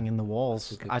 Living in the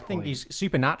walls. I think he's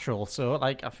supernatural, so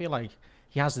like I feel like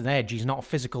he has an edge. He's not a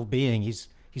physical being. He's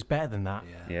better than that.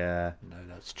 Yeah. No,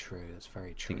 that's true. That's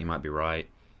very true. I think you might be right.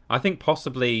 I think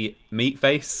possibly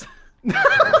Meatface.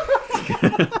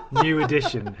 New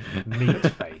edition,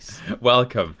 Meatface.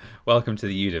 Welcome to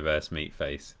the universe,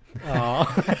 Meatface. Oh.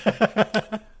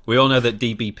 We all know that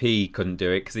DBP couldn't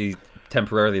do it because he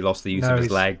temporarily lost the use of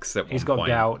his legs at one point. He's got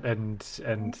gout and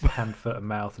hand, foot, and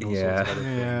mouth and all sorts of other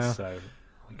things. So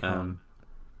we can't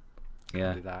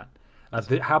do that.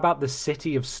 How about the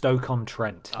city of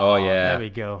Stoke-on-Trent? Oh, yeah. There we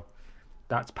go.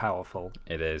 That's powerful.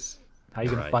 It is. How are you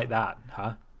going to fight that,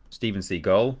 huh? Steven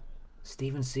Seagal.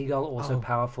 Steven Seagal, also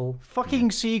powerful.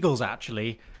 Fucking seagulls,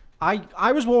 actually.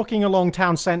 I was walking along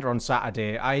town centre on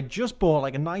Saturday. I had just bought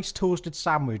like a nice toasted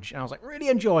sandwich, and I was like really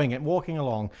enjoying it, walking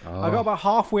along. I got about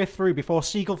halfway through before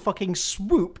seagull fucking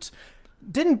swooped,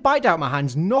 didn't bite out my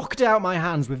hands, knocked out my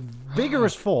hands with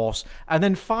vigorous force, and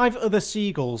then 5 other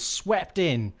seagulls swept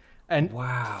in and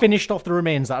finished off the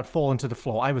remains that had fallen to the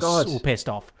floor. I was so pissed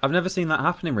off. I've never seen that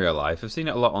happen in real life. I've seen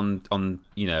it a lot on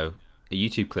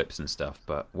YouTube clips and stuff,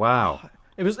 but wow.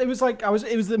 It was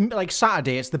like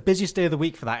Saturday. It's the busiest day of the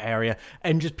week for that area,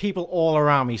 and just people all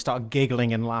around me start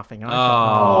giggling and laughing. And I felt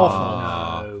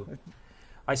awful. No.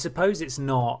 I suppose it's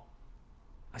not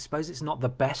the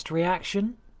best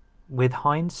reaction with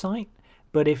hindsight,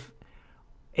 but if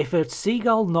a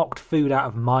seagull knocked food out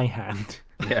of my hand,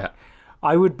 Yeah.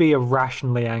 I would be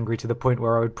irrationally angry to the point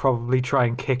where I would probably try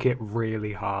and kick it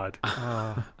really hard.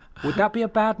 Would that be a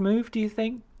bad move, do you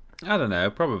think? I don't know,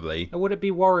 probably. Or would it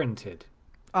be warranted?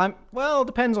 Well, it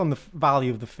depends on the value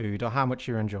of the food or how much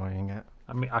you're enjoying it.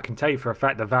 I mean, I can tell you for a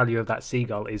fact the value of that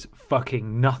seagull is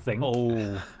fucking nothing.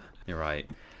 Oh, You're right.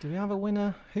 do we have a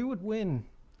winner? Who would win?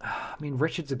 I mean,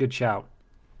 Richard's a good shout.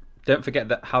 Don't forget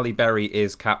that Halle Berry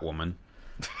is Catwoman.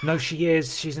 No, she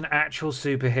is. She's an actual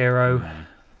superhero.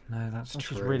 No, that's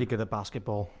true. She's really good at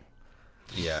basketball.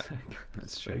 Yeah,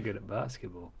 that's Very true. good at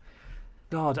basketball.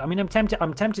 God, I mean, I'm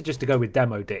tempted just to go with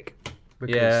Demo Dick.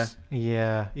 Yeah.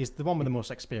 Yeah, he's the one with the most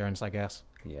experience, I guess.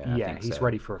 Yeah, I think he's so.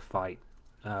 ready for a fight.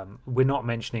 We're not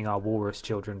mentioning our walrus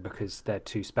children because they're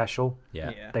too special.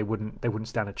 Yeah. They wouldn't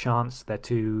stand a chance. They're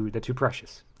too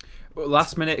precious. Well,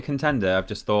 last minute contender I've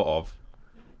just thought of.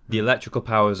 The electrical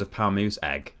powers of Palmoose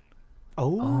Egg.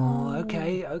 Oh,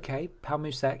 okay.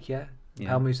 Palmoose egg, yeah.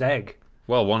 Palmoose egg.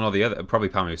 Well, one or the other. Probably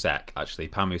Palmoose Egg, actually.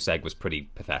 Palmoose Egg was pretty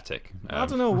pathetic. I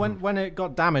don't know, when it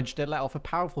got damaged, it let off a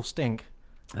powerful stink.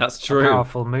 That's true.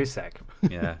 Powerful moose egg.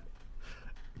 Yeah.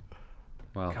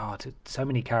 Well, God, so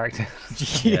many characters.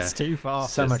 It's too far.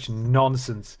 So much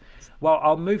nonsense. Well,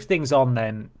 I'll move things on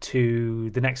then to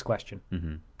the next question.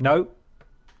 Mm-hmm. No,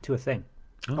 to a thing.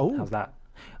 Oh, How's that?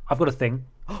 I've got a thing.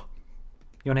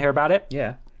 You want to hear about it?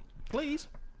 yeah. please.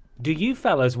 Do you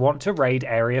fellas want to raid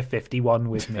Area 51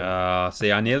 with me?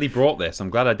 See, I nearly brought this. I'm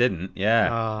glad I didn't.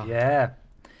 Yeah. Yeah.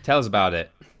 Tell us about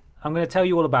it. I'm going to tell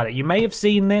you all about it. You may have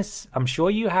seen this. I'm sure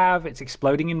you have. It's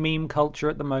exploding in meme culture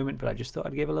at the moment, but I just thought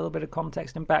I'd give a little bit of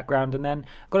context and background, and then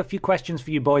I've got a few questions for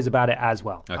you boys about it as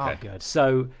well. Okay. Good.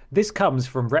 So this comes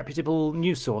from reputable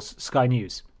news source Sky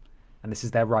News, and this is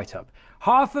their write-up.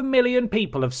 500,000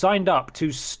 people have signed up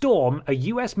to storm a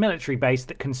US military base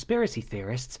that conspiracy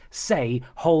theorists say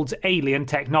holds alien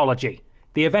technology.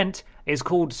 The event is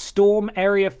called Storm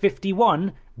Area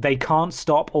 51. They can't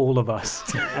stop all of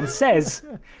us, and says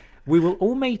we will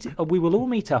all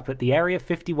meet up at the Area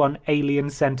 51 Alien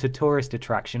Center tourist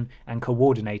attraction and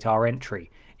coordinate our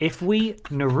entry. If we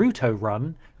Naruto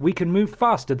run, we can move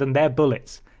faster than their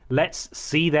bullets. Let's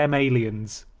see them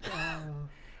aliens.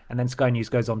 And then Sky News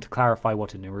goes on to clarify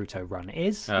what a Naruto run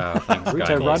is. Oh, thanks, Sky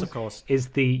Naruto News. run Of course. is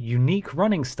the unique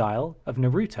running style of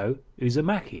Naruto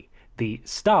Uzumaki, the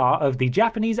star of the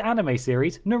Japanese anime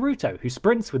series Naruto, who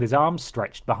sprints with his arms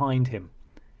stretched behind him.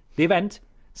 The event,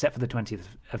 set for the 20th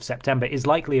of September, is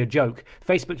likely a joke.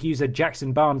 Facebook user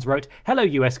Jackson Barnes wrote, "Hello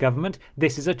US government,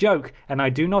 this is a joke, and I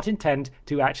do not intend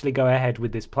to actually go ahead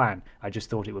with this plan. I just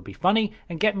thought it would be funny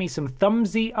and get me some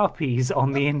thumbsy uppies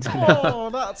on the internet." Oh,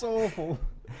 that's awful.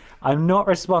 I'm not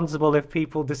responsible if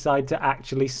people decide to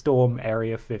actually storm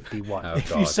Area 51. Oh, If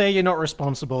you God. say you're not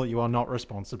responsible, you are not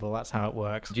responsible. That's how it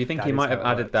works. Do you think That he is might have how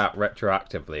it added that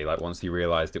retroactively, like once he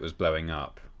realised it was blowing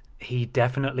up? He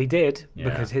definitely did, Yeah.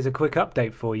 because here's a quick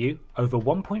update for you. Over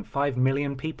 1.5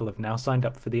 million people have now signed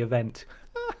up for the event.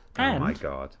 Oh And my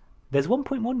God. there's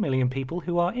 1.1 million people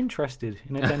who are interested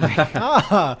in attending. They've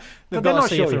But they're got to not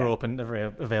see sure if they're yet. open, they're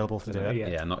available to do it. Yeah.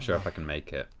 Yeah, I'm not sure if I can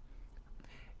make it.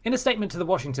 In a statement to the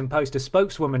Washington Post, a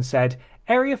spokeswoman said,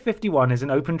 Area 51 is an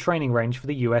open training range for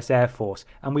the US Air Force,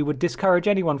 and we would discourage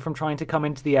anyone from trying to come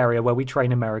into the area where we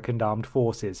train American armed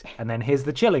forces. And then here's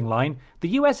the chilling line. The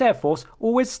US Air Force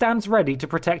always stands ready to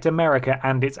protect America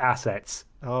and its assets.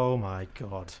 Oh my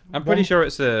God. I'm pretty sure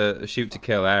it's a shoot to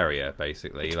kill area,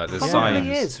 basically. Like there's Probably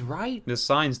signs. is, right? There's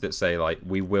signs that say like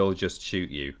we will just shoot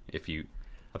you if you.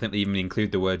 I think they even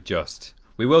include the word just.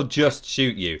 We will just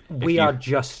shoot you. if We you- are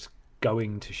just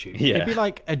going to shoot. Yeah. It'd be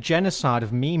like a genocide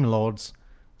of meme lords.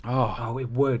 Oh,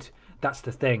 it would. That's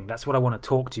the thing. That's what I want to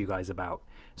talk to you guys about.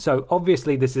 So,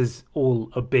 obviously, this is all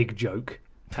a big joke.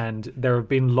 and there have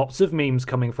been lots of memes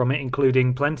coming from it,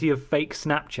 including plenty of fake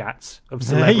Snapchats of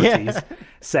celebrities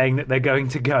saying that they're going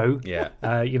to go. Yeah.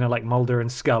 Like Mulder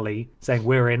and Scully saying,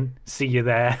 we're in, see you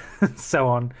there, so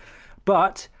on.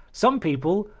 But some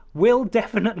people will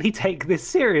definitely take this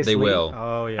seriously. They will.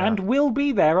 Oh, yeah. And will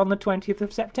be there on the 20th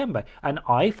of September. And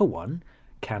I, for one,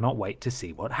 cannot wait to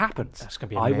see what happens. That's going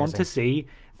to be amazing. I want to see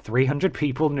 300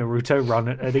 people Naruto run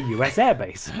at a US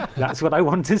airbase. That's what I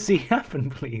want to see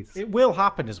happen, please. It will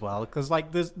happen as well, because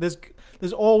like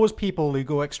there's always people who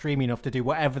go extreme enough to do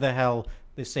whatever the hell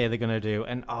they say they're going to do,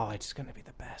 and it's going to be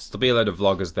the best. There'll be a load of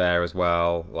vloggers there as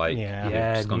well, like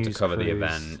Yeah, just gone to news cover the crews.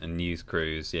 event, and news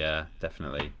crews. Yeah,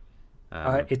 definitely.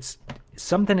 It's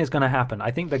something is going to happen. I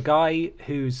think the guy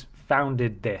who's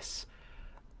founded this,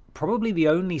 probably the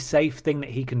only safe thing that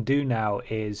he can do now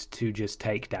is to just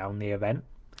take down the event.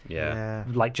 Yeah.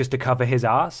 Like just to cover his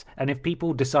ass. And if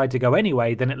people decide to go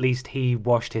anyway, then at least he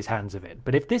washed his hands of it.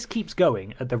 But if this keeps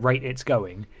going at the rate it's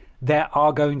going, there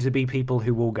are going to be people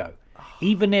who will go.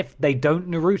 Even if they don't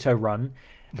Naruto run,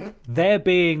 there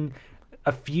being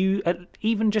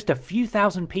even just a few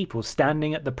thousand people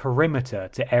standing at the perimeter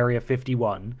to Area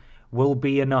 51 will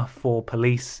be enough for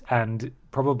police and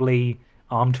probably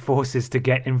armed forces to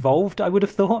get involved, I would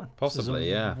have thought. Possibly,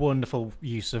 yeah. Wonderful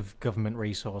use of government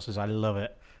resources. I love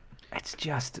it. It's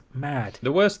just mad.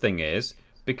 The worst thing is,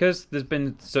 because there's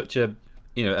been such an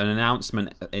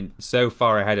announcement so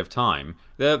far ahead of time,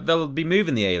 they'll be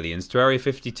moving the aliens to Area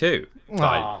 52,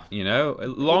 long in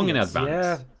Idiots, advance.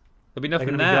 yeah. There'll be nothing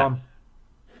They're there. gone.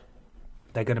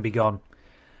 They're going to be gone.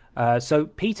 So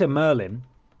Peter Merlin,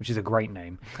 which is a great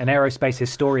name, an aerospace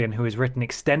historian who has written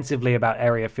extensively about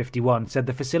Area 51, said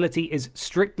the facility is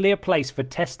strictly a place for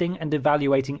testing and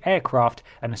evaluating aircraft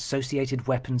and associated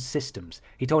weapons systems.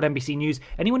 He told NBC News,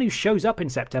 anyone who shows up in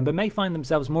September may find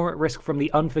themselves more at risk from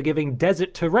the unforgiving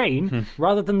desert terrain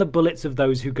rather than the bullets of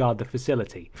those who guard the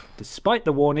facility. Despite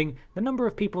the warning, the number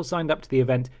of people signed up to the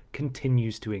event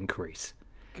continues to increase.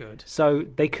 Good. So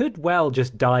they could well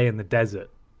just die in the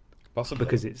desert. Possibly.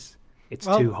 Because it's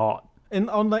too hot. In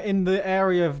the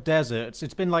area of deserts,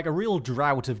 it's been like a real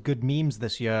drought of good memes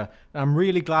this year. And I'm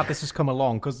really glad this has come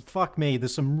along, because fuck me,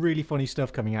 there's some really funny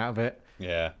stuff coming out of it.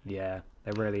 Yeah. Yeah,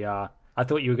 they really are. I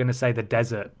thought you were going to say the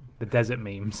desert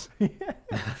memes.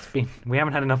 We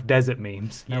haven't had enough desert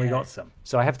memes. Now we got some.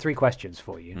 So I have 3 questions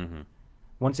for you. Mm-hmm.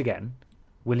 Once again,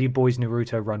 will you boys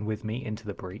Naruto run with me into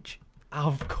the breach?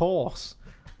 Of course.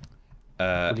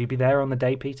 Will you be there on the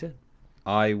day, Peter?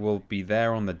 I will be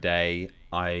there on the day.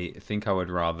 I think I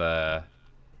would rather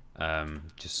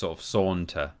just sort of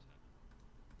saunter.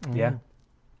 Yeah.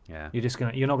 Yeah.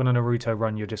 You're not gonna Naruto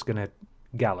run. You're just gonna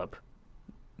gallop.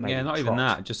 Maybe Yeah, not even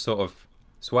trot. that. Just sort of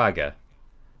swagger.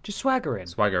 Just swagger in.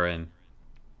 Swagger in.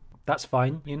 That's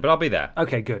fine. But I'll be there.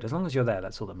 Okay, good. As long as you're there,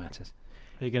 that's all that matters.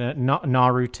 Are you gonna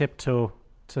Naru tiptoe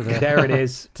to the There it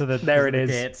is. there it is.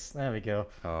 Gates. There we go.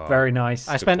 Oh, Very nice.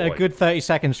 I spent a boy. good 30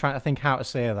 seconds trying to think how to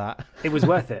say that. It was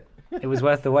worth it. It was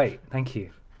worth the wait. Thank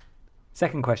you.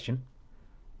 Second question.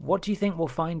 What do you think we'll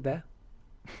find there?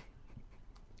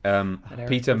 Area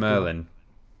Peter 51. Merlin.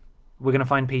 We're going to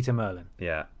find Peter Merlin.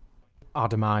 Yeah. Our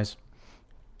demise.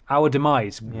 Our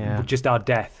demise. Yeah. Just our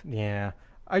death. Yeah.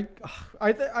 I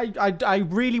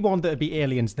really want there to be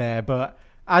aliens there, but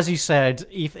as you said,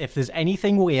 if there's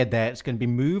anything weird there, it's going to be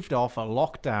moved off or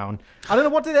locked down. I don't know,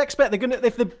 what do they expect?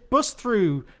 If they bust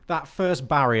through that first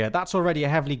barrier, that's already a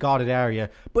heavily guarded area,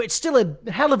 but it's still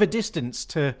a hell of a distance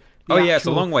to the it's a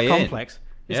actual long way complex. in.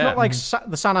 It's Yeah. not like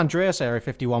the San Andreas Area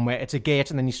 51 where it's a gate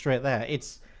and then you're straight there.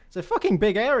 It's a fucking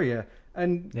big area.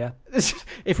 And Yeah.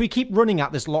 if we keep running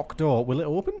at this locked door, will it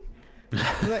open?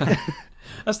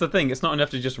 That's the thing. It's not enough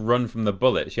to just run from the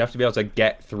bullets. You have to be able to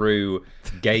get through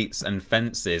gates and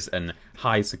fences and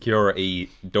high security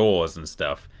doors and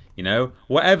stuff. You know,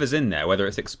 whatever's in there, whether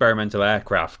it's experimental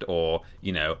aircraft or,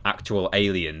 actual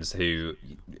aliens who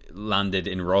landed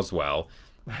in Roswell,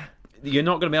 you're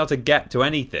not going to be able to get to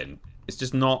anything. It's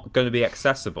just not going to be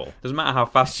accessible. Doesn't matter how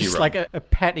fast you It's run. like a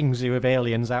petting zoo of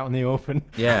aliens out in the open.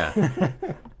 Yeah.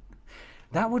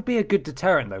 That would be a good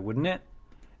deterrent, though, wouldn't it?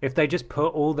 If they just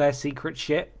put all their secret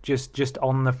shit just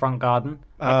on the front garden.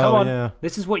 Like, come on, yeah.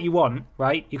 this is what you want,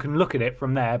 right? You can look at it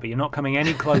from there, but you're not coming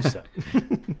any closer.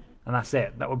 And that's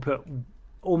it. That would put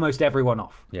almost everyone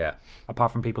off, Yeah.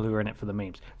 apart from people who are in it for the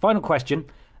memes. Final question.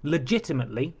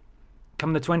 Legitimately,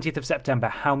 come the 20th of September,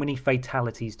 how many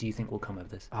fatalities do you think will come of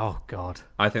this? Oh, God.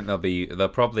 I think they'll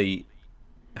probably,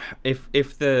 if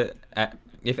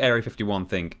Area 51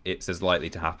 think it's as likely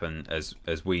to happen as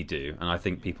we do, and I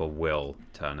think people will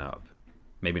turn up,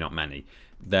 maybe not many,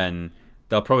 then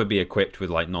they'll probably be equipped with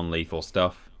like non-lethal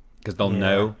stuff, because they'll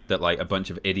know that like a bunch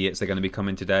of idiots are going to be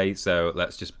coming today. So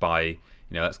let's just buy,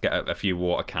 let's get a few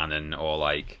water cannon or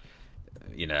like,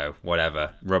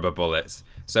 whatever, rubber bullets.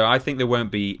 So I think there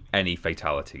won't be any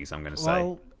fatalities, I'm going to say.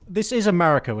 Well, this is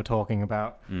America we're talking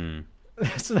about.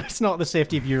 It's not the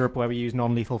safety of Europe where we use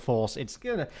non-lethal force. It's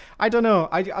gonna. I don't know.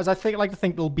 I like to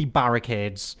think there'll be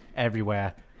barricades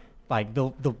everywhere. Like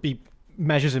there'll be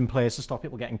measures in place to stop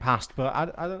people getting past. But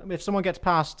I don't. If someone gets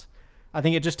past, I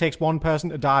think it just takes one person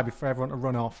to die before everyone to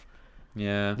run off.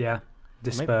 Yeah.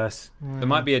 Disperse. There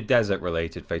might be a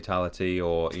desert-related fatality,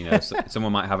 or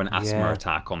someone might have an asthma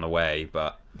attack on the way.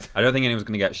 But I don't think anyone's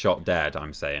going to get shot dead.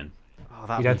 I'm saying.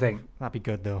 Oh, you don't think that'd be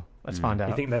good though? Let's find out.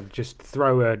 You think they'll just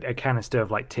throw a canister of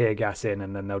like tear gas in,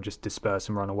 and then they'll just disperse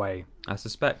and run away? I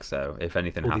suspect so. If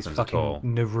anything All happens these fucking at all,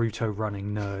 Naruto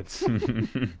running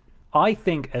nerds. I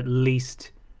think at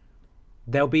least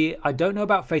there'll be. I don't know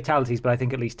about fatalities, but I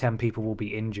think at least 10 people will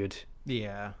be injured.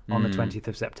 Yeah. On the 20th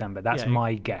of September. That's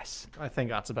my guess. I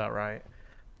think that's about right.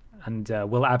 And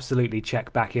we'll absolutely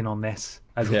check back in on this,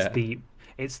 as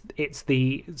it's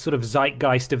the sort of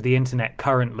zeitgeist of the internet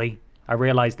currently. I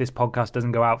realise this podcast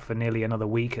doesn't go out for nearly another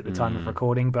week at the time of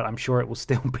recording, but I'm sure it will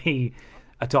still be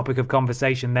a topic of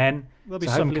conversation then. There'll be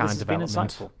some kind of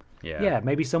development. Yeah,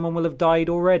 maybe someone will have died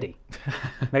already.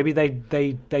 Maybe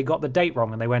they got the date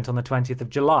wrong and they went on the 20th of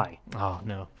July. Oh,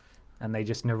 no. And they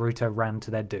just Naruto ran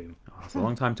to their doom. Oh, it's a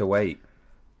long time to wait.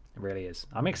 It really is.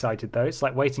 I'm excited, though. It's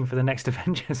like waiting for the next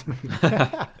Avengers movie.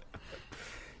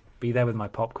 Be there with my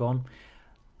popcorn.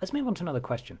 Let's move on to another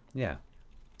question. Yeah.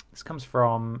 This comes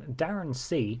from Darren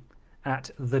C. at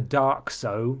The Dark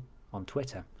So on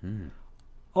Twitter.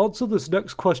 Answer this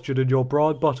next question in your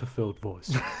Brian Butterfield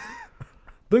voice.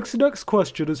 This next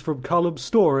question is from Callum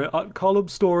Story at Callum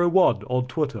Story 1 on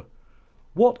Twitter.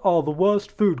 What are the worst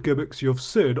food gimmicks you've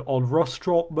seen on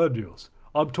restaurant menus?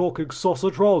 I'm talking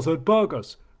sausage rolls and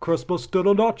burgers, Christmas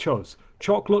dinner nachos,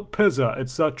 chocolate pizza,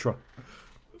 etc.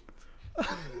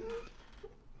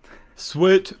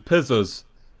 Sweet pizzas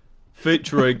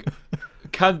featuring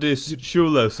candy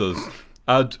shoelaces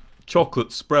and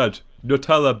chocolate spread,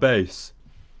 Nutella base.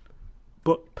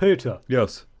 But Peter,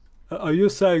 Yes. are you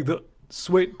saying that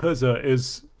sweet pizza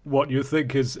is what you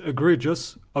think is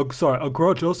egregious,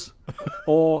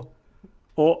 or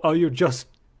are you just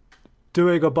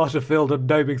doing a Butterfield and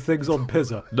naming things on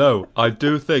pizza? No, I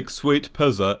do think sweet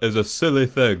pizza is a silly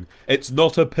thing. It's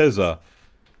not a pizza.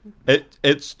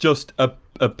 It's just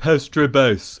a pastry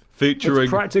base featuring... It's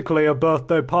practically a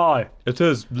birthday pie. It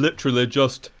is literally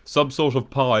just some sort of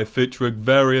pie featuring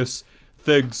various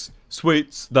things,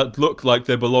 sweets that look like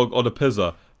they belong on a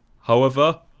pizza.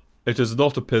 However, it is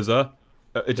not a pizza.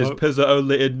 It is pizza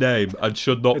only in name and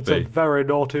should not be. It's a very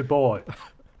naughty boy.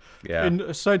 Yeah.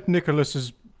 In St.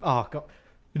 Nicholas's... Oh, God.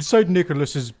 In St.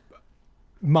 Nicholas's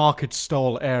market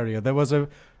stall area, there was a...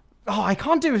 Oh, I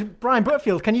can't do it. Brian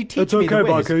Butterfield, can you teach me the It's okay,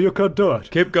 ways? Michael, you can do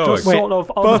it. Keep going. Just sort of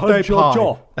birthday unhunch your pie.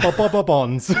 jaw.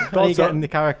 Bonds. How you get in the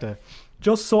character?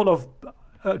 Just sort of,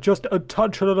 just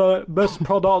intentionally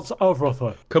mispronounce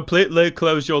everything. Completely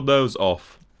close your nose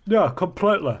off. Yeah,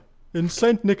 completely. In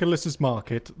St. Nicholas's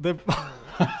market, the...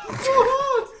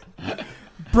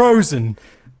 Brosen.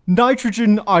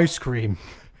 Nitrogen ice cream.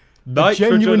 A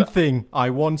genuine thing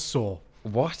I once saw.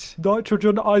 What?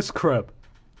 Nitrogen ice cream.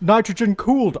 Nitrogen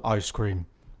cooled ice cream.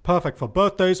 Perfect for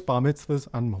birthdays, bar mitzvahs,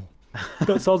 and more.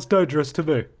 That sounds dangerous to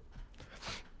me.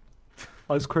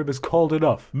 Ice cream is cold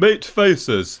enough. Meat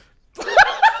faces.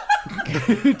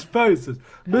 Meat faces.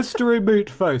 Mystery meat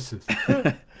faces.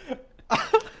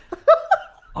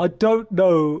 I don't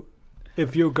know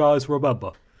if you guys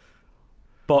remember,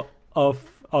 but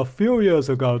a few years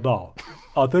ago now,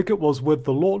 I think it was with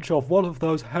the launch of one of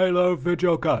those Halo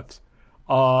video games,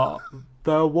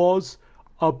 there was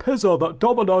a pizza that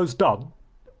Domino's done,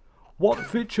 what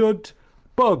featured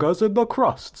burgers in the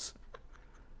crusts.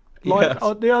 Like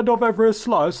at the end of every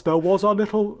slice, there was a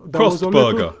little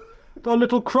burger. A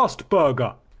little crust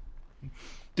burger.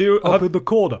 Do you up in the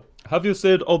corner. Have you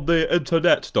seen on the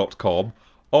internet.com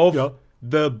of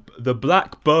the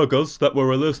black burgers that were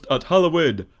released at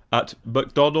Halloween at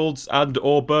McDonald's and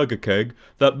or Burger King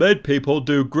that made people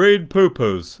do green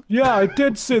poo-poos? Yeah, I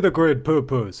did see the green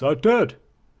poo-poos. I did.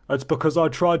 That's because I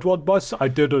tried one myself. I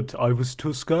didn't. I was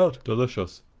too scared.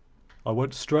 Delicious. I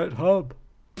went straight home.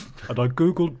 And I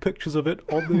googled pictures of it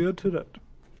on the internet.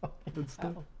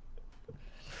 Instead.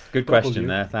 Good question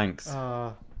there, thanks.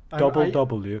 Double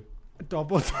W.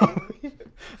 Double W.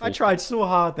 I tried so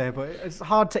hard there, but it's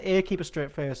hard to A, keep a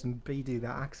straight face, and B, do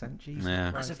that accent. Jesus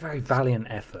Yeah. That's a very valiant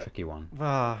effort. Tricky one.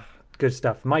 Good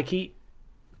stuff. Mikey,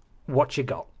 what you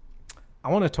got?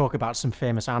 I want to talk about some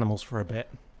famous animals for a bit.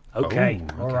 Okay.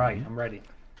 All right. I'm ready.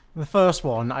 The first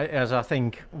one is, I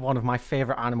think, one of my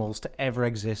favourite animals to ever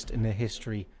exist in the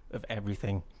history of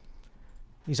everything.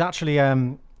 He's actually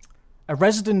a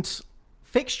resident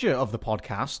fixture of the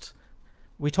podcast.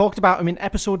 We talked about him in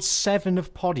episode 7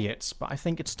 of Podiots, but I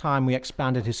think it's time we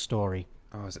expanded his story.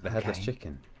 Oh, is it the headless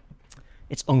chicken?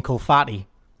 It's Uncle Fatty.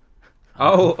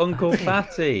 Oh, Uncle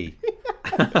Fatty.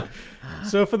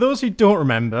 So for those who don't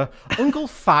remember, Uncle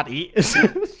Fatty is...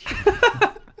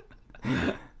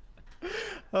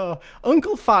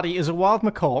 Uncle Fatty is a wild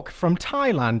macaque from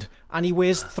Thailand, and he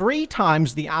weighs 3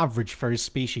 times the average for his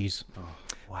species.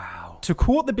 Wow. To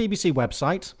quote the BBC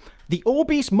website, the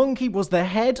obese monkey was the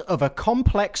head of a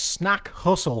complex snack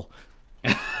hustle.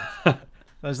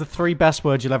 Those are the 3 best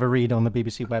words you'll ever read on the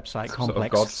BBC website.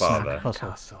 Complex Godfather. snack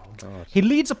hustle. He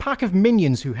leads a pack of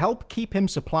minions who help keep him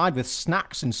supplied with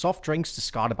snacks and soft drinks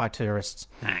discarded by tourists.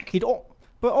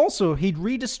 But also, he'd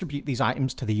redistribute these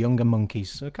items to the younger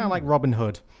monkeys, so kind of like Robin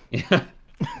Hood.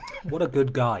 What a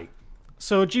good guy.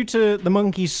 So due to the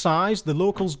monkey's size, the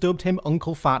locals dubbed him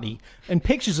Uncle Fatty, and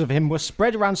pictures of him were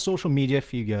spread around social media a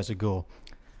few years ago.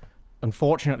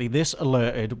 Unfortunately, this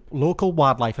alerted local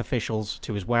wildlife officials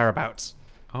to his whereabouts.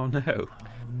 Oh, no. Oh,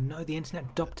 no, the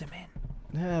internet dubbed him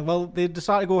in. Yeah, well, they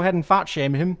decided to go ahead and fat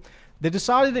shame him. They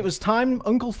decided it was time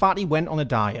Uncle Fatty went on a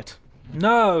diet.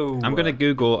 No. I'm going to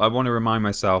Google. I want to remind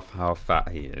myself how fat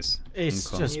he is.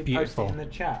 It's just beautiful. Post it in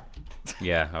the chat.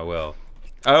 Yeah, I will.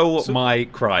 Oh, my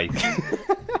Christ.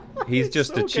 He's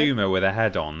just a tumour with a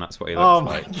head on. That's what he looks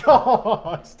like.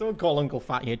 Oh, my God. Don't call Uncle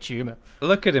Fatty a tumour.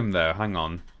 Look at him, though. Hang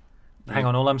on. Hang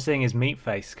on, all I'm seeing is meat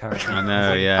face currently. I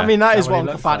know, yeah. I mean, that is what what he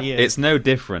Uncle looks Fatty like. is. It's no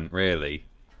different, really.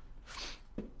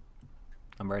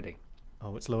 I'm ready.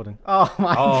 Oh, it's loading. Oh,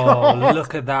 my God. Oh,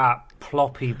 look at that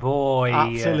ploppy boy.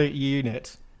 Absolute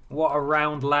unit. What a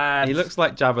round lad. He looks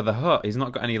like Jabba the Hutt. He's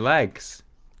not got any legs.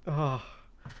 Oh.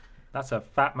 That's a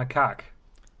fat macaque.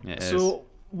 It is. So,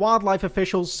 wildlife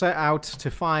officials set out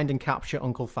to find and capture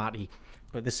Uncle Fatty,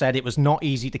 but they said it was not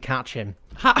easy to catch him.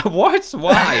 What?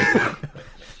 Why?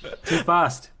 Too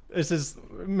fast. This is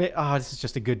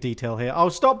just a good detail here. Oh,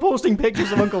 stop posting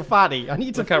pictures of Uncle Fatty. I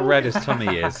need to... Look how red his tummy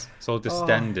is. It's all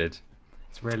distended.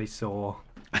 It's really sore.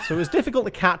 So it was difficult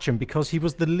to catch him because he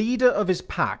was the leader of his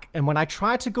pack, and when I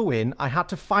tried to go in, I had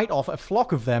to fight off a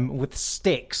flock of them with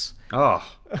sticks. Oh.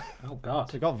 Oh,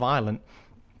 God. So it got violent.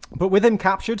 But with him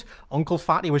captured, Uncle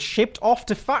Fatty was shipped off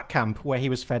to Fat Camp, where he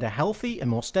was fed a healthy and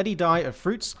more steady diet of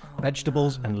fruits,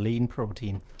 vegetables, and lean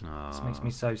protein. This makes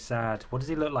me so sad. What does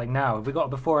he look like now? Have we got a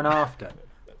before and after?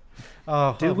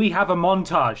 Oh, Do we have a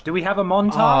montage?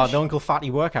 the Uncle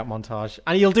Fatty workout montage.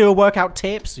 And he'll do a workout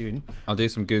tape soon. I'll do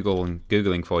some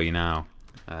Googling for you now.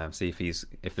 See if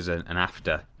there's an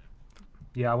after.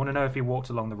 Yeah, I want to know if he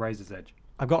walked along the razor's edge.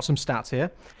 I've got some stats here.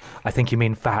 I think you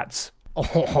mean fats.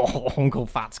 Oh, Uncle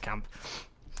Fat's camp.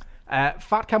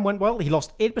 Fat Camp went well. He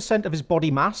lost 8% of his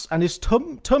body mass, and his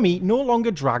tummy no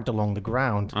longer dragged along the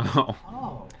ground.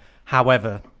 Oh.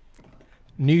 However,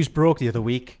 news broke the other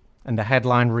week, and the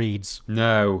headline reads,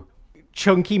 No.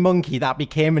 Chunky monkey that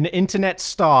became an internet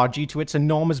star due to its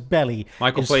enormous belly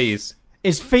Michael, please.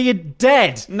 is feared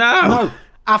dead. No.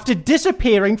 After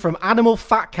disappearing from Animal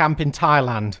Fat Camp in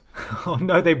Thailand. Oh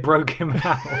no, they broke him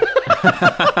out.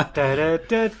 Feared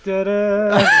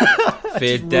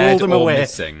dead him or away.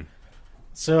 missing.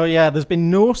 So yeah, there's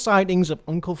been no sightings of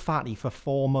Uncle Fatty for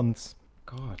 4 months.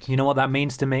 God. You know what that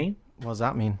means to me? What does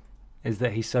that mean? Is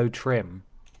that he's so trim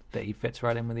that he fits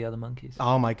right in with the other monkeys.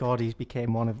 Oh my God, he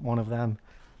became one of them.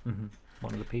 Mm-hmm.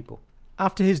 One of the people.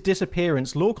 After his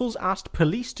disappearance, locals asked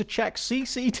police to check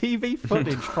CCTV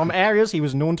footage from areas he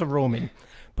was known to roam in,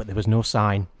 but there was no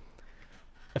sign.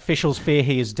 Officials fear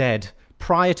he is dead.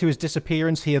 Prior to his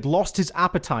disappearance, he had lost his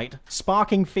appetite,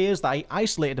 sparking fears that he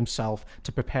isolated himself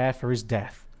to prepare for his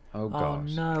death. Oh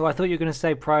gosh. Oh no, I thought you were going to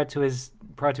say prior to his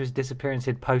disappearance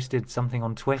he'd posted something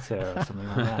on Twitter or something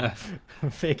like that.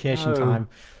 Vacation time.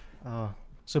 Oh.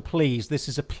 So please, this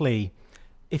is a plea.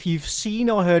 If you've seen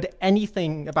or heard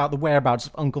anything about the whereabouts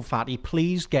of Uncle Fatty,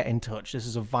 please get in touch. This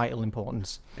is of vital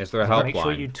importance. Is there a helpline? Make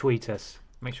sure you tweet us.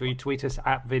 Make sure you tweet us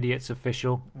at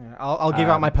Vidiot'sOfficial. Yeah, I'll give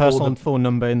out my personal phone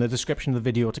number in the description of the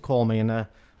video to call me and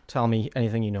tell me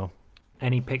anything you know.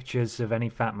 Any pictures of any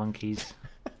fat monkeys,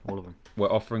 all of them.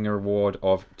 We're offering a reward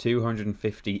of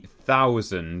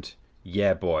 250,000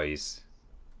 yeah boys.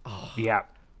 Oh. Yeah.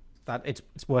 That it's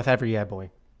worth every yeah boy.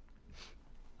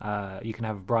 You can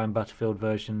have a Brian Butterfield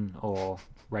version or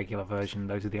regular version.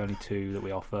 Those are the only 2 that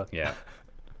we offer. Yeah.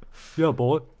 Yeah,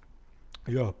 boy.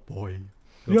 Yeah, boy.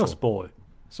 Yes, boy.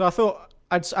 So I thought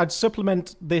I'd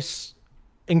supplement this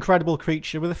incredible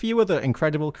creature with a few other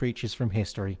incredible creatures from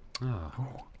history.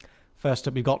 Oh. First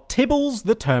up, we've got Tibbles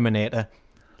the Terminator.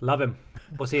 Love him.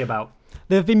 What's he about?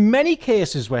 There have been many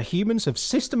cases where humans have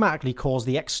systematically caused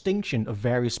the extinction of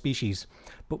various species,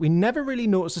 but we never really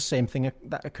notice the same thing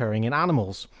that occurring in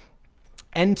animals.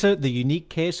 Enter the unique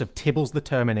case of Tibbles the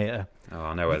Terminator. Oh,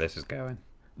 I know where this is going.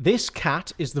 This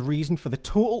cat is the reason for the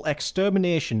total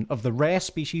extermination of the rare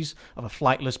species of a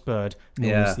flightless bird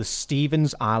known as the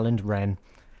Stevens Island wren.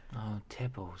 Oh,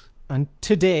 Tibbles. And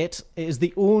to date, it is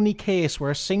the only case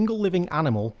where a single living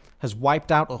animal has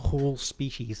wiped out a whole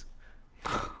species.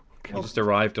 He just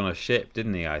arrived on a ship,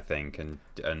 didn't he, I think? And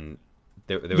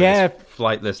there was this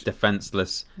flightless,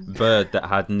 defenseless bird that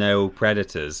had no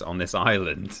predators on this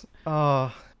island.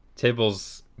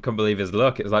 Tibbles couldn't believe his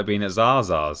luck. It was like being at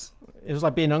Zaza's. It was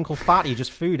like being Uncle Fatty,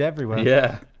 just food everywhere.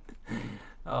 Yeah.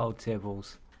 Oh,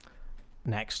 Tibbles.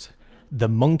 Next, the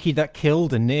monkey that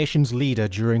killed a nation's leader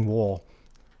during war.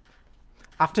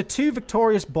 After 2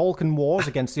 victorious Balkan wars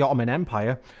against the Ottoman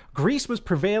Empire, Greece was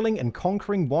prevailing and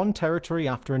conquering one territory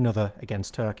after another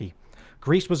against Turkey.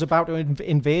 Greece was about to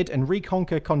invade and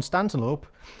reconquer Constantinople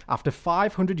after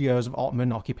 500 years of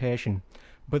Ottoman occupation.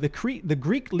 But the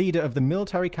Greek leader of the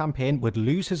military campaign would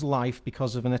lose his life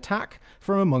because of an attack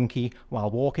from a monkey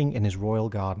while walking in his royal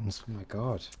gardens. Oh my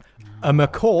God. A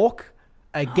macaque,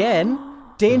 again,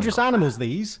 dangerous animals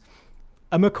these.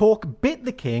 A macaque bit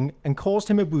the king and caused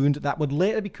him a wound that would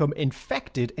later become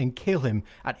infected and kill him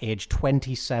at age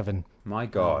 27. My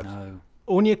God. Oh, no.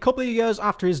 Only a couple of years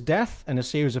after his death and a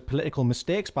series of political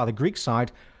mistakes by the Greek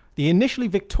side, the initially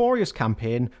victorious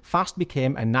campaign fast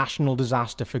became a national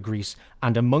disaster for Greece,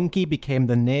 and a monkey became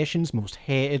the nation's most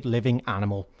hated living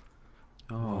animal.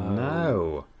 Oh,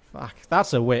 no. Fuck,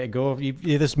 that's a way to go.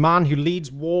 You're this man who leads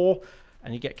war,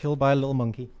 and you get killed by a little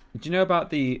monkey. Do you know about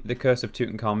the curse of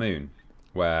Tutankhamun?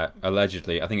 Where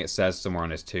allegedly, I think it says somewhere on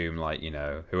his tomb, like,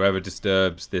 whoever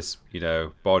disturbs this,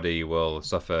 body will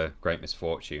suffer great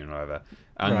misfortune or whatever.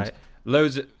 And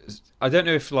I don't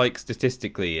know if, like,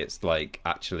 statistically it's, like,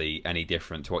 actually any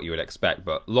different to what you would expect,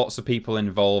 but lots of people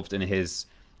involved in his,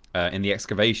 in the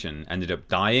excavation ended up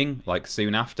dying, like,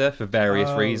 soon after for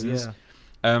various reasons.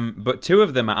 Yeah. But 2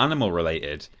 of them are animal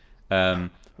related.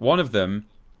 One of them,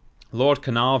 Lord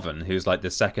Carnarvon, who's like the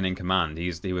second in command,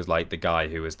 he was like the guy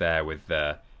who was there with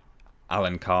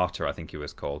Alan Carter, I think he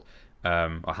was called,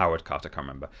 or Howard Carter, I can't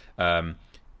remember.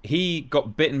 He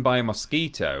got bitten by a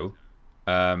mosquito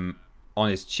on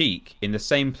his cheek in the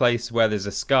same place where there's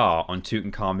a scar on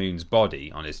Tutankhamun's body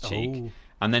on his cheek.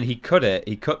 And then he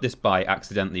cut this bite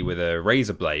accidentally with a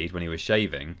razor blade when he was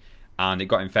shaving, and it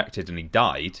got infected and he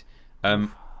died.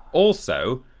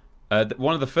 Also,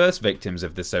 one of the first victims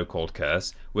of the so-called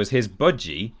curse was his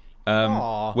budgie,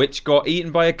 which got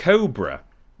eaten by a cobra.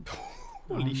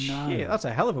 Holy shit, that's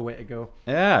a hell of a way to go.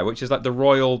 Yeah, which is like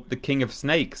the king of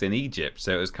snakes in Egypt.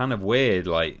 So it was kind of weird,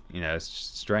 like, it's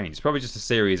strange. It's probably just a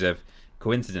series of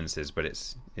coincidences, but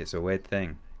it's a weird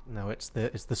thing. No, it's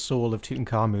the soul of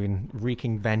Tutankhamun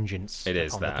wreaking vengeance. It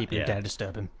is on that, the people who yeah. dare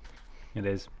disturb him. It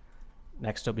is.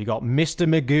 Next up, we got Mr.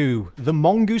 Magoo, the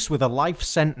mongoose with a life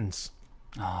sentence.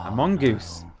 A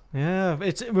mongoose. No.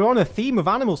 Yeah, we're on a theme of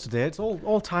animals today. It's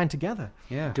all tying together.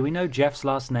 Yeah. Do we know Jeff's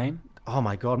last name? Oh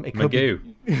my God, it could Magoo.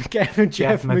 be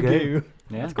Jeff Magoo.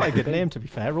 Yeah, that's quite a good name, to be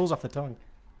fair. Rolls off the tongue.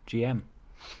 GM.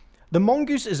 The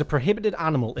mongoose is a prohibited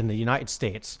animal in the United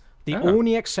States. The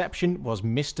only exception was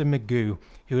Mr. Magoo,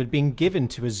 who had been given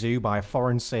to a zoo by a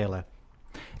foreign sailor.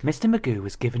 Mr. Magoo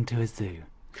was given to a zoo.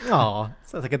 Oh,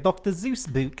 sounds like a Dr.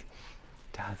 Seuss book.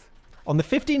 It does. On the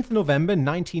 15th of November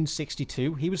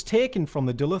 1962, he was taken from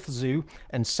the Duluth Zoo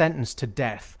and sentenced to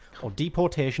death or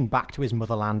deportation back to his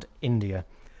motherland, India.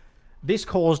 This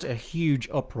caused a huge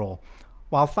uproar.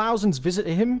 While thousands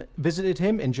visited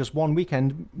him in just one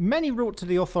weekend, many wrote to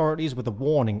the authorities with a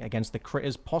warning against the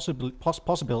critter's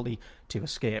possibility to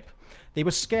escape. They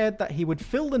were scared that he would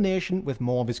fill the nation with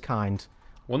more of his kind.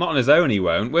 Well, not on his own he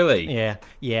won't, will he? Yeah.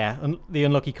 The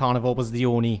unlucky carnivore was the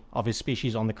only of his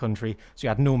species on the country, so he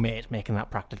had no mate, making that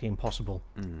practically impossible.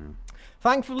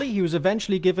 Thankfully, he was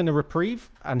eventually given a reprieve,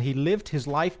 and he lived his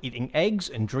life eating eggs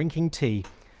and drinking tea.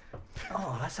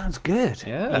 Oh, that sounds good.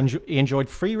 Yeah. He enjoyed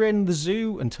free reign in the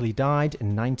zoo until he died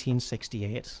in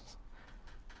 1968.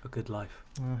 A good life.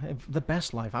 The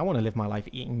best life. I want to live my life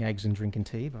eating eggs and drinking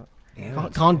tea,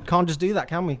 but can't just do that,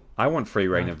 can we? I want free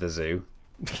reign of the zoo.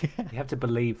 You have to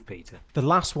believe, Peter. The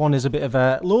last one is a bit of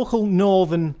a local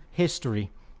northern history.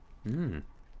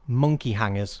 Monkey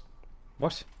hangers.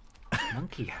 What?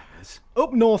 Monkey hangers?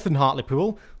 Up north in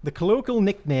Hartlepool, the colloquial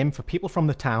nickname for people from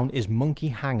the town is monkey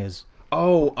hangers.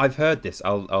 Oh, I've heard this.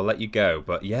 I'll let you go.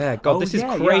 But yeah, God, this is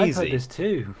crazy. Yeah, I've heard this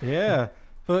too. Yeah.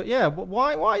 But yeah,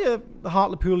 why are the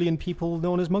Hartlepoolian people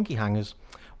known as monkey hangers?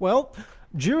 Well,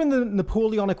 during the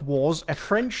Napoleonic Wars, a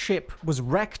French ship was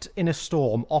wrecked in a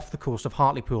storm off the coast of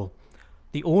Hartlepool.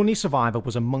 The only survivor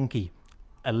was a monkey,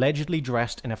 allegedly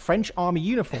dressed in a French army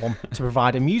uniform to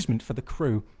provide amusement for the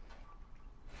crew.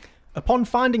 Upon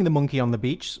finding the monkey on the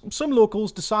beach, some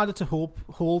locals decided to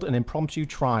hold an impromptu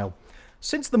trial.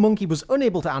 Since the monkey was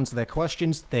unable to answer their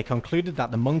questions, they concluded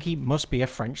that the monkey must be a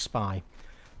French spy.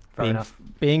 Fair enough.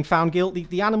 Being found guilty,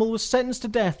 the animal was sentenced to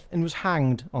death and was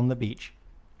hanged on the beach.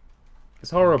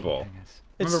 It's horrible.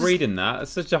 I remember reading that.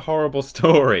 It's such a horrible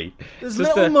story. There's a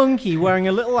little monkey wearing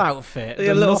a little outfit.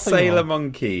 A little sailor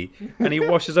monkey. And he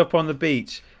washes up on the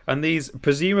beach. And these,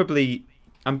 presumably,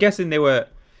 I'm guessing they were...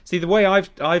 See, the way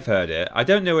I've heard it, I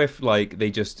don't know if like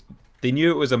they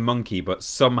knew it was a monkey, but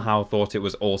somehow thought it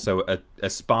was also a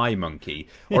spy monkey.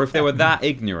 Or if they were that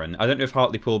ignorant. I don't know if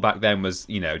Hartlepool back then was,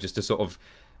 just a sort of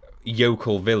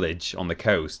yokel village on the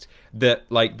coast, that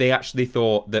like they actually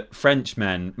thought that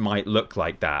Frenchmen might look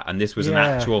like that, and this was an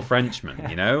actual Frenchman,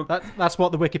 That's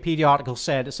what the Wikipedia article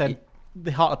said. It said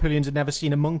the Hartlepoolians had never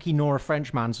seen a monkey nor a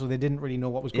Frenchman, so they didn't really know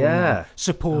what was going on,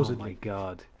 supposedly. Oh my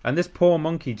god. And this poor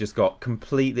monkey just got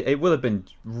completely... It will have been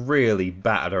really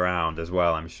battered around as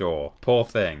well, I'm sure. Poor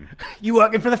thing. You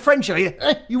working for the French, are you?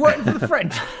 You working for the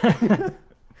French?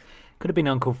 Could have been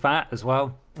Uncle Fat as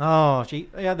well. Oh, gee.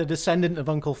 Yeah, the descendant of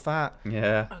Uncle Fat.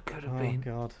 Yeah. Could have been.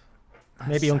 Oh, God.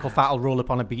 Maybe Uncle Fat will roll up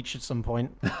on a beach at some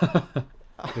point.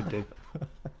 Could do.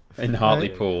 In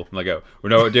Hartlepool. And I go,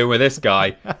 we know what we're doing with this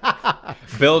guy.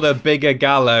 Build a bigger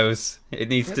gallows. It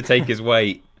needs to take his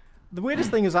weight. The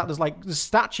weirdest thing is that there's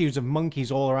statues of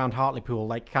monkeys all around Hartlepool,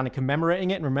 like kind of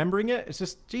commemorating it and remembering it. It's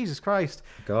just, Jesus Christ.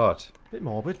 God. A bit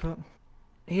morbid, but...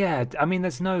 Yeah, I mean,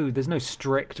 there's no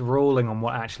strict ruling on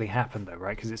what actually happened, though,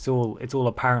 right? Because it's all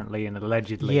apparently and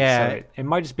allegedly. Yeah. So it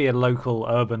might just be a local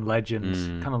urban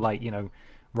legend, kind of like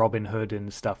Robin Hood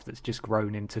and stuff that's just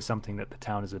grown into something that the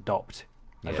town has adopted.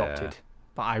 Yeah.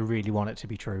 But I really want it to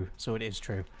be true, so it is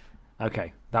true.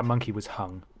 Okay, that monkey was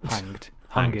hunged.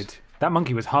 That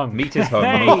monkey was hung. Meat is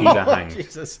hung, monkeys are hanged.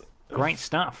 Jesus. Great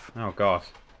stuff. Oh, God.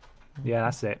 Yeah,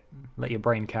 that's it. Let your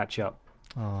brain catch up.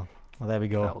 Oh, well, there we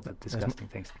go. All the disgusting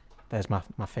things. There's my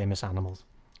famous animals.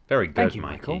 Very good, Thank you,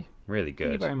 Mikey. Michael. Really good.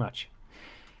 Thank you very much.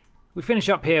 We finish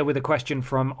up here with a question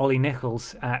from Ollie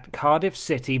Nichols at Cardiff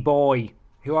City Boy,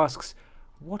 who asks,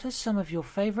 what are some of your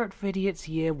favourite Vidiots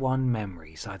Year 1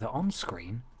 memories, either on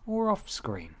screen or off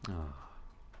screen?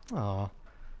 Oh.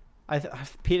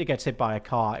 Peter gets hit by a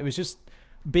car. It was just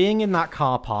being in that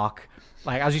car park,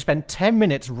 like as you spent 10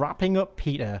 minutes wrapping up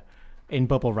Peter in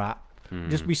bubble wrap.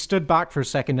 Just we stood back for a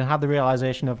second and had the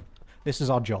realization of this is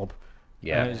our job.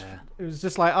 Yeah. It was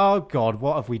just like, oh God,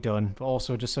 what have we done? But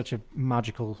also just such a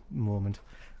magical moment.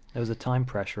 There was a time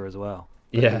pressure as well.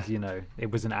 Yeah. Because, it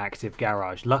was an active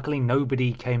garage. Luckily,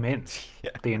 nobody came in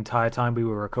the entire time we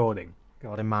were recording.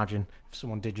 God, imagine if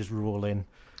someone did just roll in.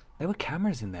 There were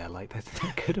cameras in there. Like,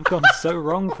 that could have gone so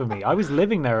wrong for me. I was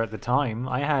living there at the time.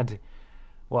 I had,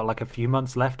 a few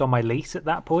months left on my lease at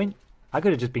that point? I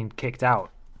could have just been kicked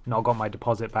out, not got my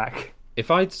deposit back.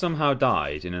 If I'd somehow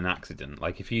died in an accident,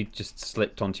 like if you just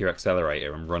slipped onto your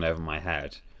accelerator and run over my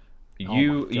head,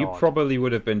 you probably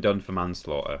would have been done for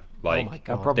manslaughter. Like, oh my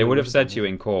God. they would have said to you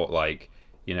in court, like,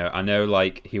 I know,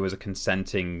 like, he was a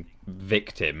consenting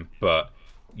victim, but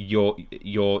you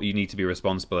need to be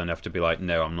responsible enough to be like,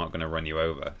 no, I'm not going to run you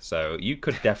over. So you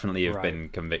could definitely have been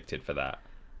convicted for that.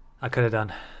 I could have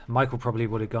done. Michael probably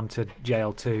would have gone to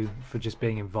jail too for just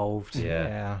being involved.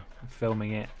 Yeah.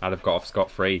 Filming it. I'd have got off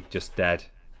scot-free, just dead.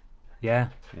 Yeah.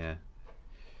 Yeah.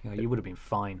 You would have been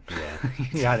fine. Yeah.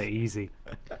 You had it easy.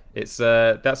 It's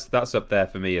that's up there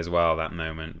for me as well, that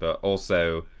moment. But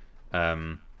also,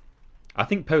 I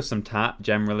think post some tat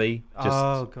generally. Just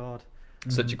oh God.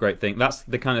 Such a great thing. That's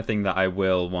the kind of thing that I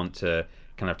will want to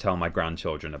kind of tell my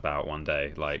grandchildren about one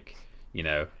day. Like,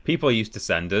 people used to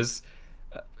send us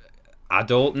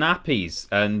adult nappies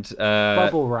and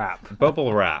bubble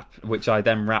wrap, which I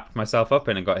then wrapped myself up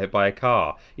in and got hit by a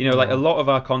car. Like a lot of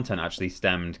our content actually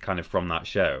stemmed kind of from that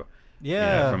show.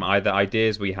 Yeah. From either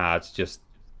ideas we had just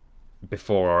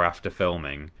before or after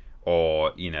filming,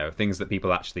 or things that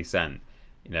people actually sent.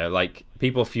 Like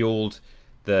people fueled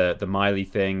the Miley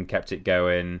thing, kept it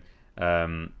going.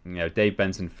 Dave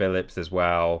Benson Phillips as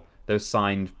well. Those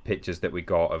signed pictures that we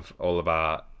got of all of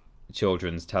our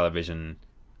children's television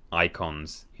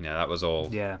icons, that was all.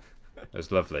 Yeah, it was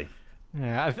lovely.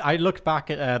 Yeah, I looked back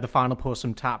at the final Post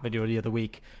Some Tap video the other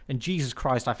week, and Jesus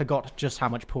Christ, I forgot just how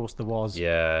much post there was.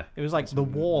 Yeah, it was like the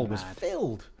wall was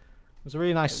filled. It was a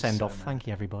really nice send off. Thank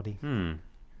you, everybody.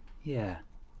 Yeah,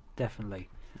 definitely.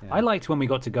 I liked when we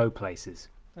got to go places.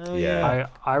 Oh, yeah.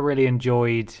 I really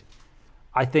enjoyed.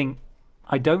 I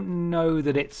don't know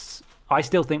that it's. I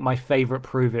still think my favorite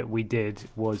Prove It we did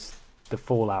was the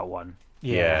Fallout one.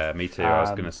 Yeah, me too. I was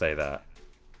going to say that.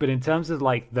 But in terms of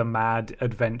like the mad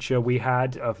adventure we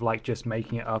had of like just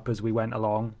making it up as we went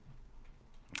along,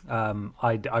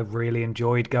 I really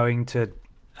enjoyed going to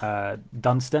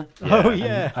Dunster.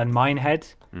 And Minehead.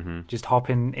 Mm-hmm. Just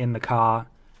hopping in the car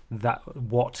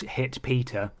what hit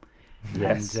Peter.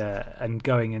 Yes. And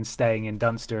going and staying in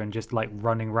Dunster and just like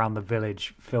running around the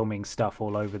village filming stuff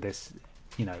all over this,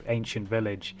 ancient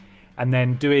village, and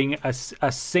then doing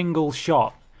a single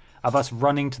shot of us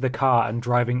running to the car and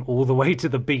driving all the way to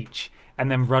the beach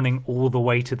and then running all the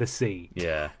way to the sea.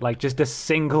 Yeah. Like just a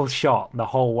single shot the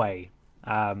whole way.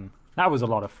 That was a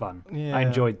lot of fun. Yeah. I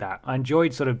enjoyed that. I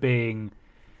enjoyed sort of being,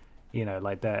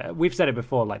 like we've said it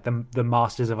before, like the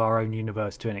masters of our own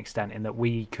universe to an extent, in that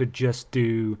we could just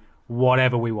do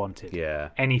whatever we wanted. Yeah.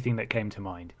 Anything that came to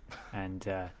mind. And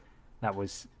that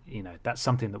was, that's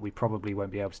something that we probably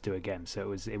won't be able to do again.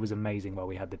 So it was amazing while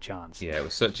we had the chance. Yeah, it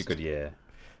was such a good year.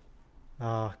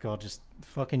 Oh, God, just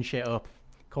fucking shit up.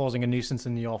 Causing a nuisance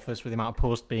in the office with the amount of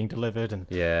post being delivered. And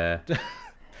yeah.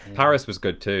 Paris was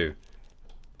good too.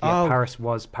 Yeah, Paris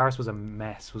was a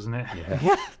mess, wasn't it?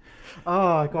 Yeah.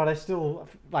 Oh, God, I still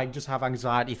just have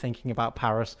anxiety thinking about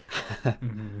Paris.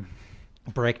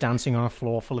 Breakdancing on a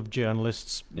floor full of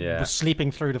journalists. Yeah.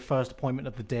 Sleeping through the first appointment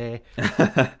of the day.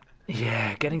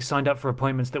 Yeah, getting signed up for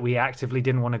appointments that we actively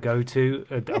didn't want to go to,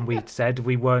 and we said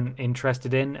we weren't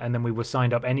interested in, and then we were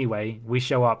signed up anyway. We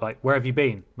show up like, where have you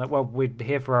been? Like, well, we're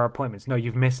here for our appointments. No,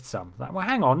 you've missed some. Like, well,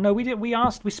 hang on. No, we didn't. We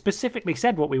specifically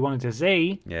said what we wanted to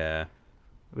see. Yeah.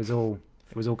 It was all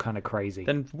kind of crazy.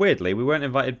 Then weirdly, we weren't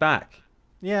invited back.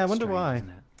 Yeah, I wonder why.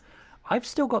 I've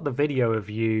still got the video of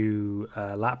you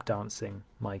lap dancing,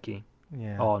 Mikey.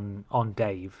 Yeah. On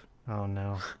Dave. Oh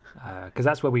no. Because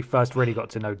that's where we first really got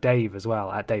to know Dave as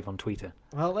well, at Dave on Twitter.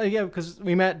 Well, yeah, because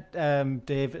we met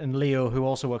Dave and Leo, who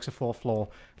also works at Fourth Floor.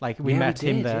 Like, we met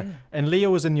him there. Yeah. And Leo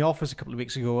was in the office a couple of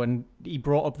weeks ago, and he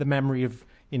brought up the memory of,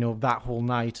 that whole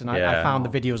night. And I found the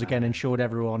videos again and showed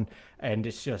everyone. And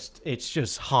it's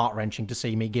just heart-wrenching to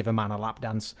see me give a man a lap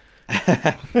dance.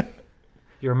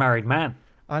 You're a married man.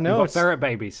 I know. It's ferret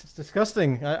babies. It's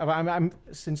disgusting. I'm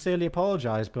sincerely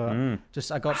apologise, but I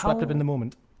got swept up in the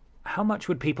moment. How much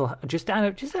would people just out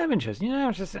of interest? You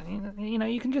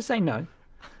can just say no.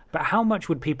 But how much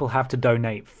would people have to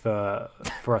donate for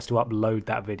us to upload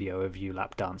that video of you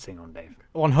lap dancing on Dave?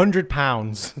 £100.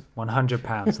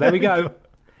 £100. There we go.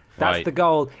 That's right. The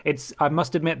goal. I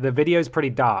must admit, the video's pretty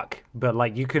dark, but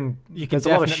like you can there's a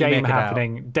lot of shame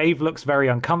happening. Dave looks very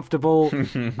uncomfortable.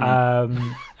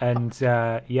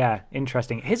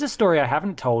 Interesting. Here's a story I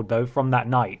haven't told though from that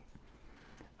night.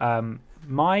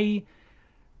 My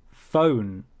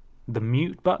phone, the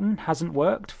mute button hasn't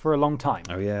worked for a long time.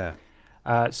 Oh yeah.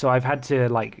 So I've had to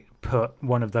like put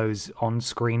one of those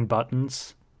on-screen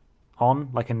buttons on,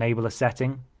 like enable a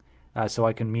setting, so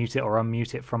I can mute it or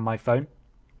unmute it from my phone.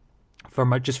 From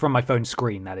my phone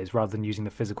screen, that is, rather than using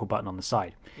the physical button on the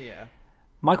side. Yeah.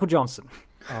 Michael Johnson.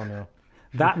 Oh no.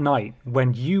 That night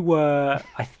when you were,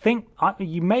 I think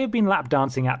you may have been lap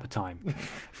dancing at the time.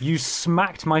 You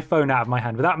smacked my phone out of my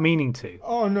hand without meaning to.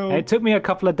 Oh no. And it took me a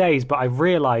couple of days, but I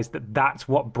realized that that's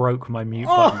what broke my mute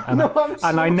button.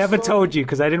 And I never told you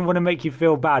because I didn't want to make you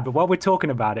feel bad. But while we're talking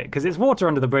about it, because it's water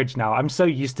under the bridge now, I'm so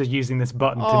used to using this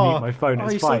button to mute my phone.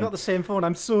 It's you fine. still got the same phone.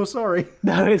 I'm so sorry.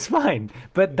 No, it's fine.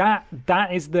 But that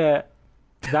is the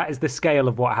scale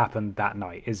of what happened that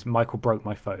night. Is Michael broke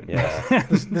my phone. Yeah.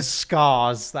 the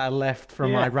scars that are left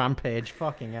from my rampage.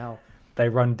 Fucking hell. They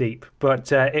run deep.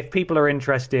 But if people are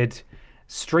interested,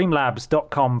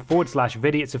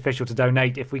 streamlabs.com/Vidiots official to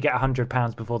donate. If we get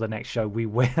 £100 before the next show, we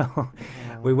will.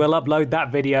 We will upload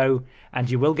that video and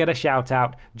you will get a shout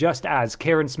out, just as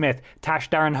Kieran Smith, Tash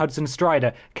Darren Hudson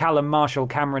Strider, Callum Marshall,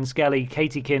 Cameron Skelly,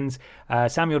 Katie Kins,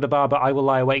 Samuel DeBarber, I Will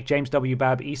Lie Awake, James W.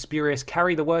 Babb, E. Spurious,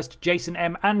 Carrie the Worst, Jason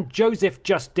M. and Joseph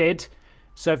just did.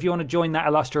 So if you want to join that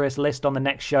illustrious list on the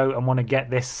next show and want to get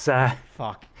this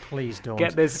please don't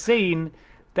get this scene,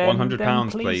 then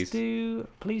 £100,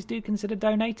 please do consider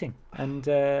donating, and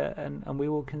we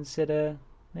will consider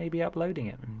maybe uploading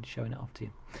it and showing it off to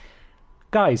you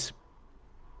guys.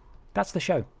 That's the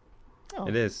show.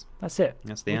 It is. That's it.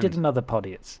 That's the end. We did another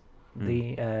Podiots.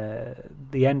 The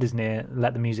end is near.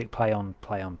 Let the music play on,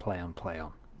 I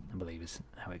believe is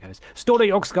how it goes.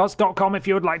 Store.yogscots.com if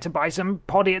you would like to buy some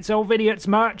Podiots or Vidiots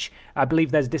merch. I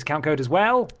believe there's a discount code as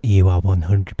well. You are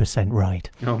 100% right.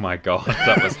 Oh my god,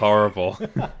 that was horrible.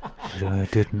 I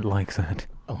didn't like that.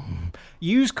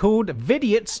 Use code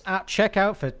VIDIOTS at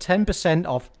checkout for 10%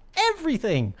 off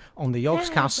everything on the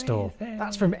Yogscast store.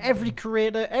 That's from every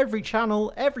creator, every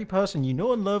channel, every person you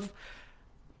know and love.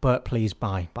 But please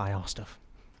buy our stuff.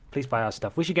 Please buy our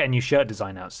stuff. We should get a new shirt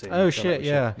design out soon. Oh shit,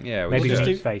 yeah. Yeah, Maybe should.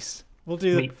 meat face. We'll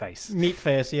do meat face. Meat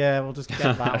face, yeah. We'll just get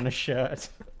that on a shirt.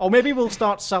 Or maybe we'll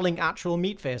start selling actual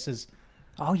meat faces.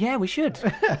 Oh yeah, we should.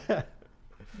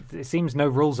 It seems no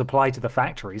rules apply to the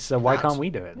factories, so why can't we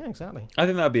do it? Yeah, exactly. I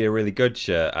think that'd be a really good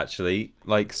shirt, actually.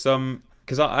 Like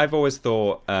because I've always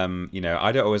thought, you know,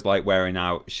 I don't always like wearing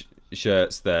out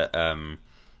shirts that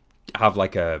have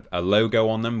like a logo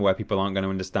on them where people aren't going to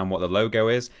understand what the logo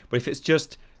is. But if it's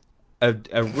just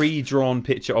a redrawn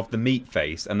picture of the meat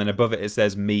face, and then above it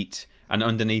says meat, and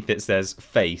underneath it says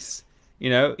face. You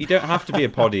know, you don't have to be a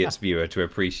Podiots viewer to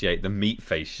appreciate the meat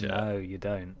face shirt. No, you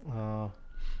don't. Oh,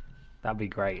 that'd be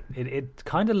great. It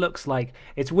kind of looks like...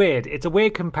 It's weird. It's a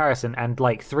weird comparison, and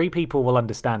like 3 people will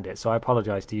understand it, so I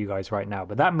apologize to you guys right now.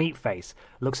 But that meat face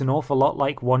looks an awful lot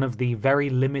like one of the very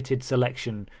limited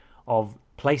selection of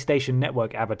PlayStation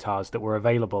Network avatars that were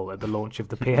available at the launch of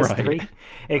the PS3, Right.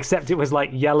 except it was like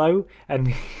yellow,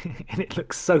 and it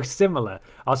looks so similar.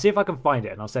 I'll see if I can find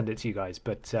it, and I'll send it to you guys.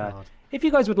 But if you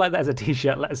guys would like that as a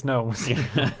t-shirt, let us know.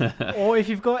 Or if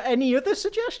you've got any other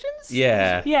suggestions.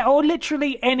 Yeah. Yeah, or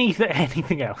literally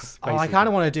anything else. Oh, I kind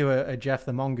of want to do a Jeff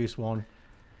the Mongoose one.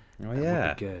 Oh yeah.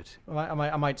 Would be good.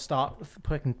 I might start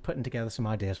putting together some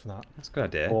ideas for that. That's a good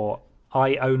idea. Or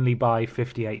I only buy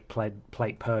 58 plate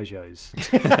Peugeots.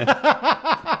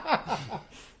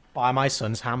 Buy my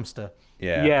son's hamster.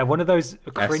 Yeah. Yeah, one of those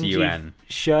cringy SUN.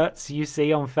 shirts you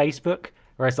see on Facebook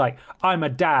where it's like, I'm a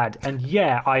dad, and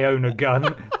yeah, I own a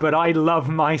gun, but I love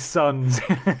my sons.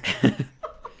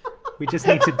 We just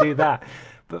need to do that.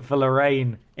 But for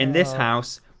Lorraine. In this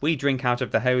house, we drink out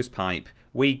of the hose pipe.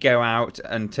 We go out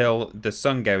until the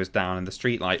sun goes down and the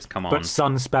streetlights come on. But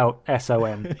son spelt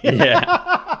S-O-N.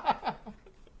 Yeah.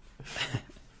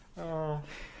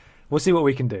 We'll see what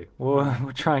we can do.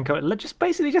 We'll try and cover.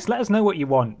 Just let us know what you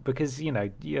want, because you know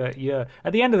you're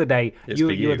at the end of the day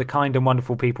you are the kind and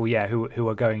wonderful people, who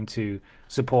are going to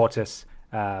support us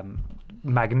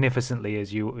magnificently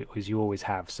as you always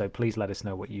have. So please let us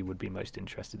know what you would be most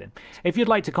interested in. If you'd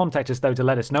like to contact us though to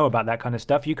let us know about that kind of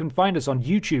stuff, you can find us on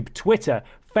YouTube, Twitter,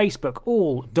 Facebook,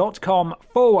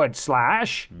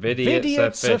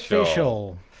 Vidiots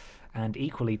official. And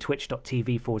equally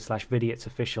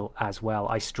twitch.tv/Vidiot'sOfficial as well.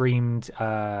 I streamed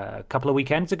a couple of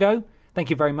weekends ago. Thank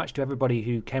you very much to everybody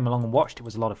who came along and watched. It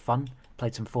was a lot of fun.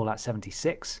 Played some Fallout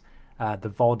 76. The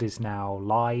VOD is now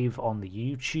live on the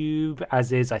YouTube,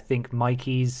 as is, I think,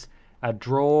 Mikey's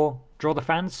Draw the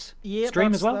Fans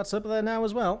stream as well. That's up there now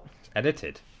as well. It's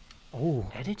edited. Oh,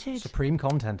 edited? Supreme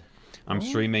content. I'm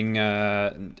streaming,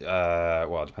 well,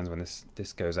 it depends when this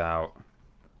goes out.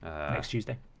 Next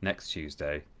Tuesday. Next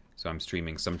Tuesday. So I'm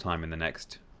streaming sometime in the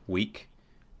next week.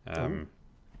 Yeah,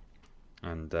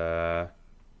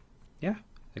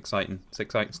 exciting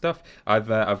stuff.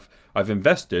 I've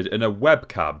invested in a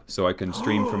webcam so I can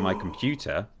stream from my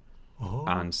computer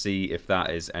and see if that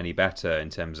is any better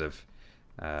in terms of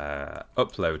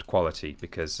upload quality,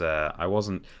 because I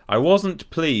wasn't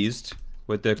pleased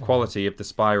with the quality of the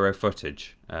Spyro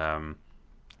footage.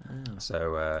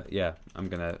 So yeah, I'm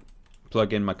gonna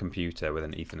plug in my computer with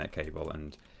an Ethernet cable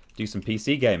and do some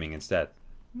PC gaming instead.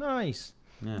 Nice.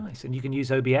 Yeah. Nice. And you can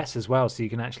use OBS as well, so you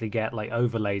can actually get like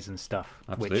overlays and stuff.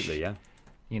 Absolutely, yeah.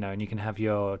 You know, and you can have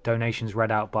your donations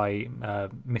read out by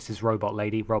Mrs. Robot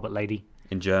Lady.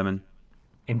 In German.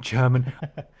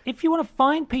 If you want to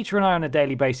find Peter and I on a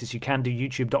daily basis, you can do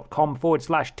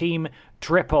youtube.com/team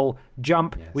triple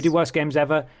jump. Yes. We do Worst Games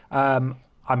Ever. I'm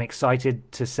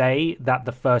excited to say that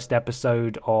the first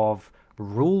episode of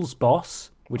Rules Boss,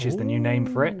 which is the new name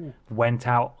for it, went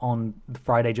out on the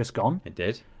Friday just gone. It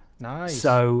did. Nice.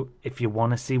 So if you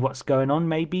want to see what's going on,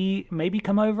 maybe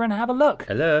come over and have a look.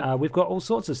 Hello. We've got all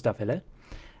sorts of stuff, and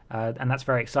that's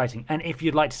very exciting. And if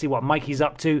you'd like to see what Mikey's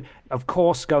up to, of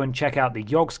course, go and check out the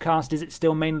Yogscast. Is it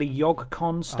still mainly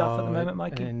YogCon stuff at the moment,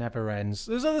 Mikey? It never ends.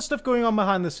 There's other stuff going on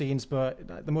behind the scenes,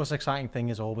 but the most exciting thing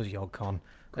is always YogCon.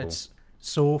 Cool. It's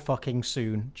so fucking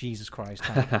soon. Jesus Christ.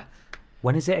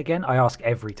 When is it again? I ask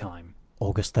every time.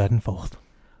 August 3rd and 4th.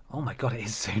 Oh my god, it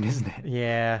is soon, isn't it?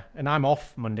 Yeah, and I'm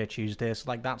off Monday, Tuesday, so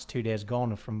like that's 2 days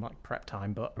gone from like prep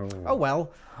time, but oh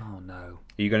well. Oh no.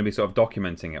 Are you going to be sort of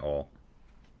documenting it all?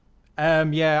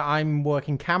 Yeah, I'm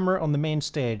working camera on the main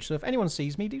stage, so if anyone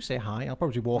sees me, do say hi. I'll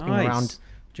probably be walking around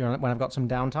when I've got some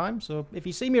downtime, so if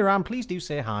you see me around, please do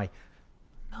say hi.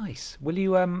 Nice. Will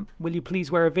you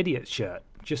please wear a Vidiots shirt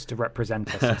just to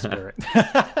represent us in spirit?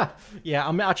 Yeah,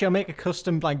 I'll make a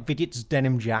custom like Vidiots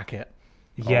denim jacket.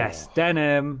 Yes,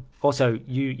 denim. Also,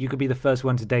 you could be the first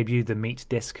one to debut the meat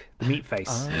face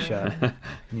shirt.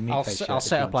 I'll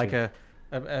set up like a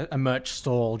merch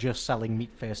stall just selling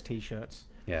meat face t-shirts.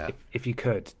 Yeah. If you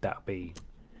could, that'd be.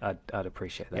 I'd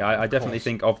appreciate that. Yeah, I definitely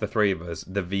think of the three of us,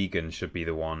 the vegan should be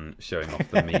the one showing off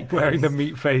the meat. Wearing the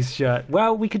meat face shirt.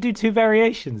 Well, we could do two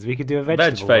variations. We could do a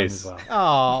vegetable Veg face. one as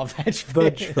well. Oh,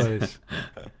 veg face.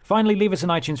 Finally, leave us an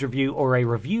iTunes review or a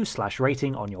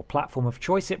review/rating on your platform of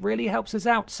choice. It really helps us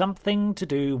out. Something to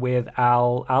do with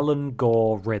Alan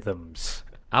Gore rhythms.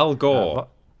 Al Gore.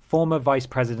 Former Vice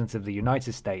President of the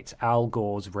United States, Al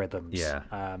Gore's rhythms. Yeah.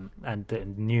 And the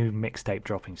new mixtape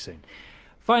dropping soon.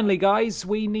 Finally, guys,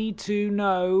 we need to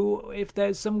know if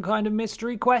there's some kind of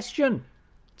mystery question.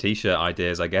 T-shirt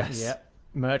ideas, I guess. Yeah.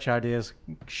 Merch ideas.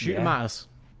 Shoot them at us.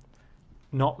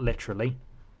 Not literally.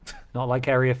 Not like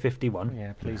Area 51.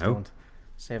 Yeah, please don't.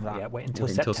 Save that. Yeah, wait until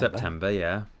September,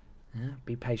 yeah.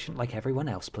 Be patient like everyone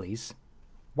else, please.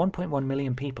 1.1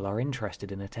 million people are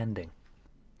interested in attending.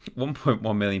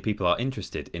 1.1 million people are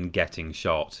interested in getting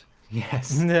shot.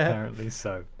 Yes, apparently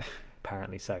so.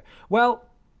 Apparently so. Well,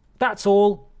 that's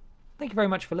all. Thank you very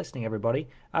much for listening, everybody.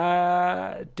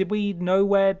 Did we know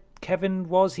where Kevin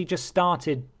was? He just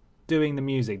started doing the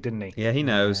music, didn't he? Yeah, he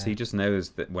knows. He just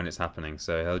knows that when it's happening,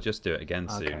 so he'll just do it again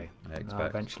soon. I expect.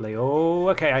 Eventually. Oh,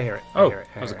 okay, I hear it.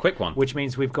 That was a quick one. Which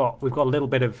means we've got a little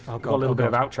bit of bit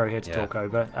of outro here to talk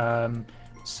over.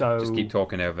 So just keep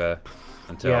talking over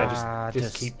until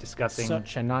just keep discussing.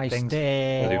 Such a nice things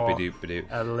day.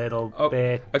 A little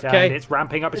bit. Okay, and it's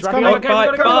ramping up. It's coming. ramping up.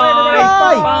 Okay, Bye. gotta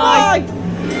go,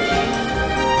 everybody. Bye.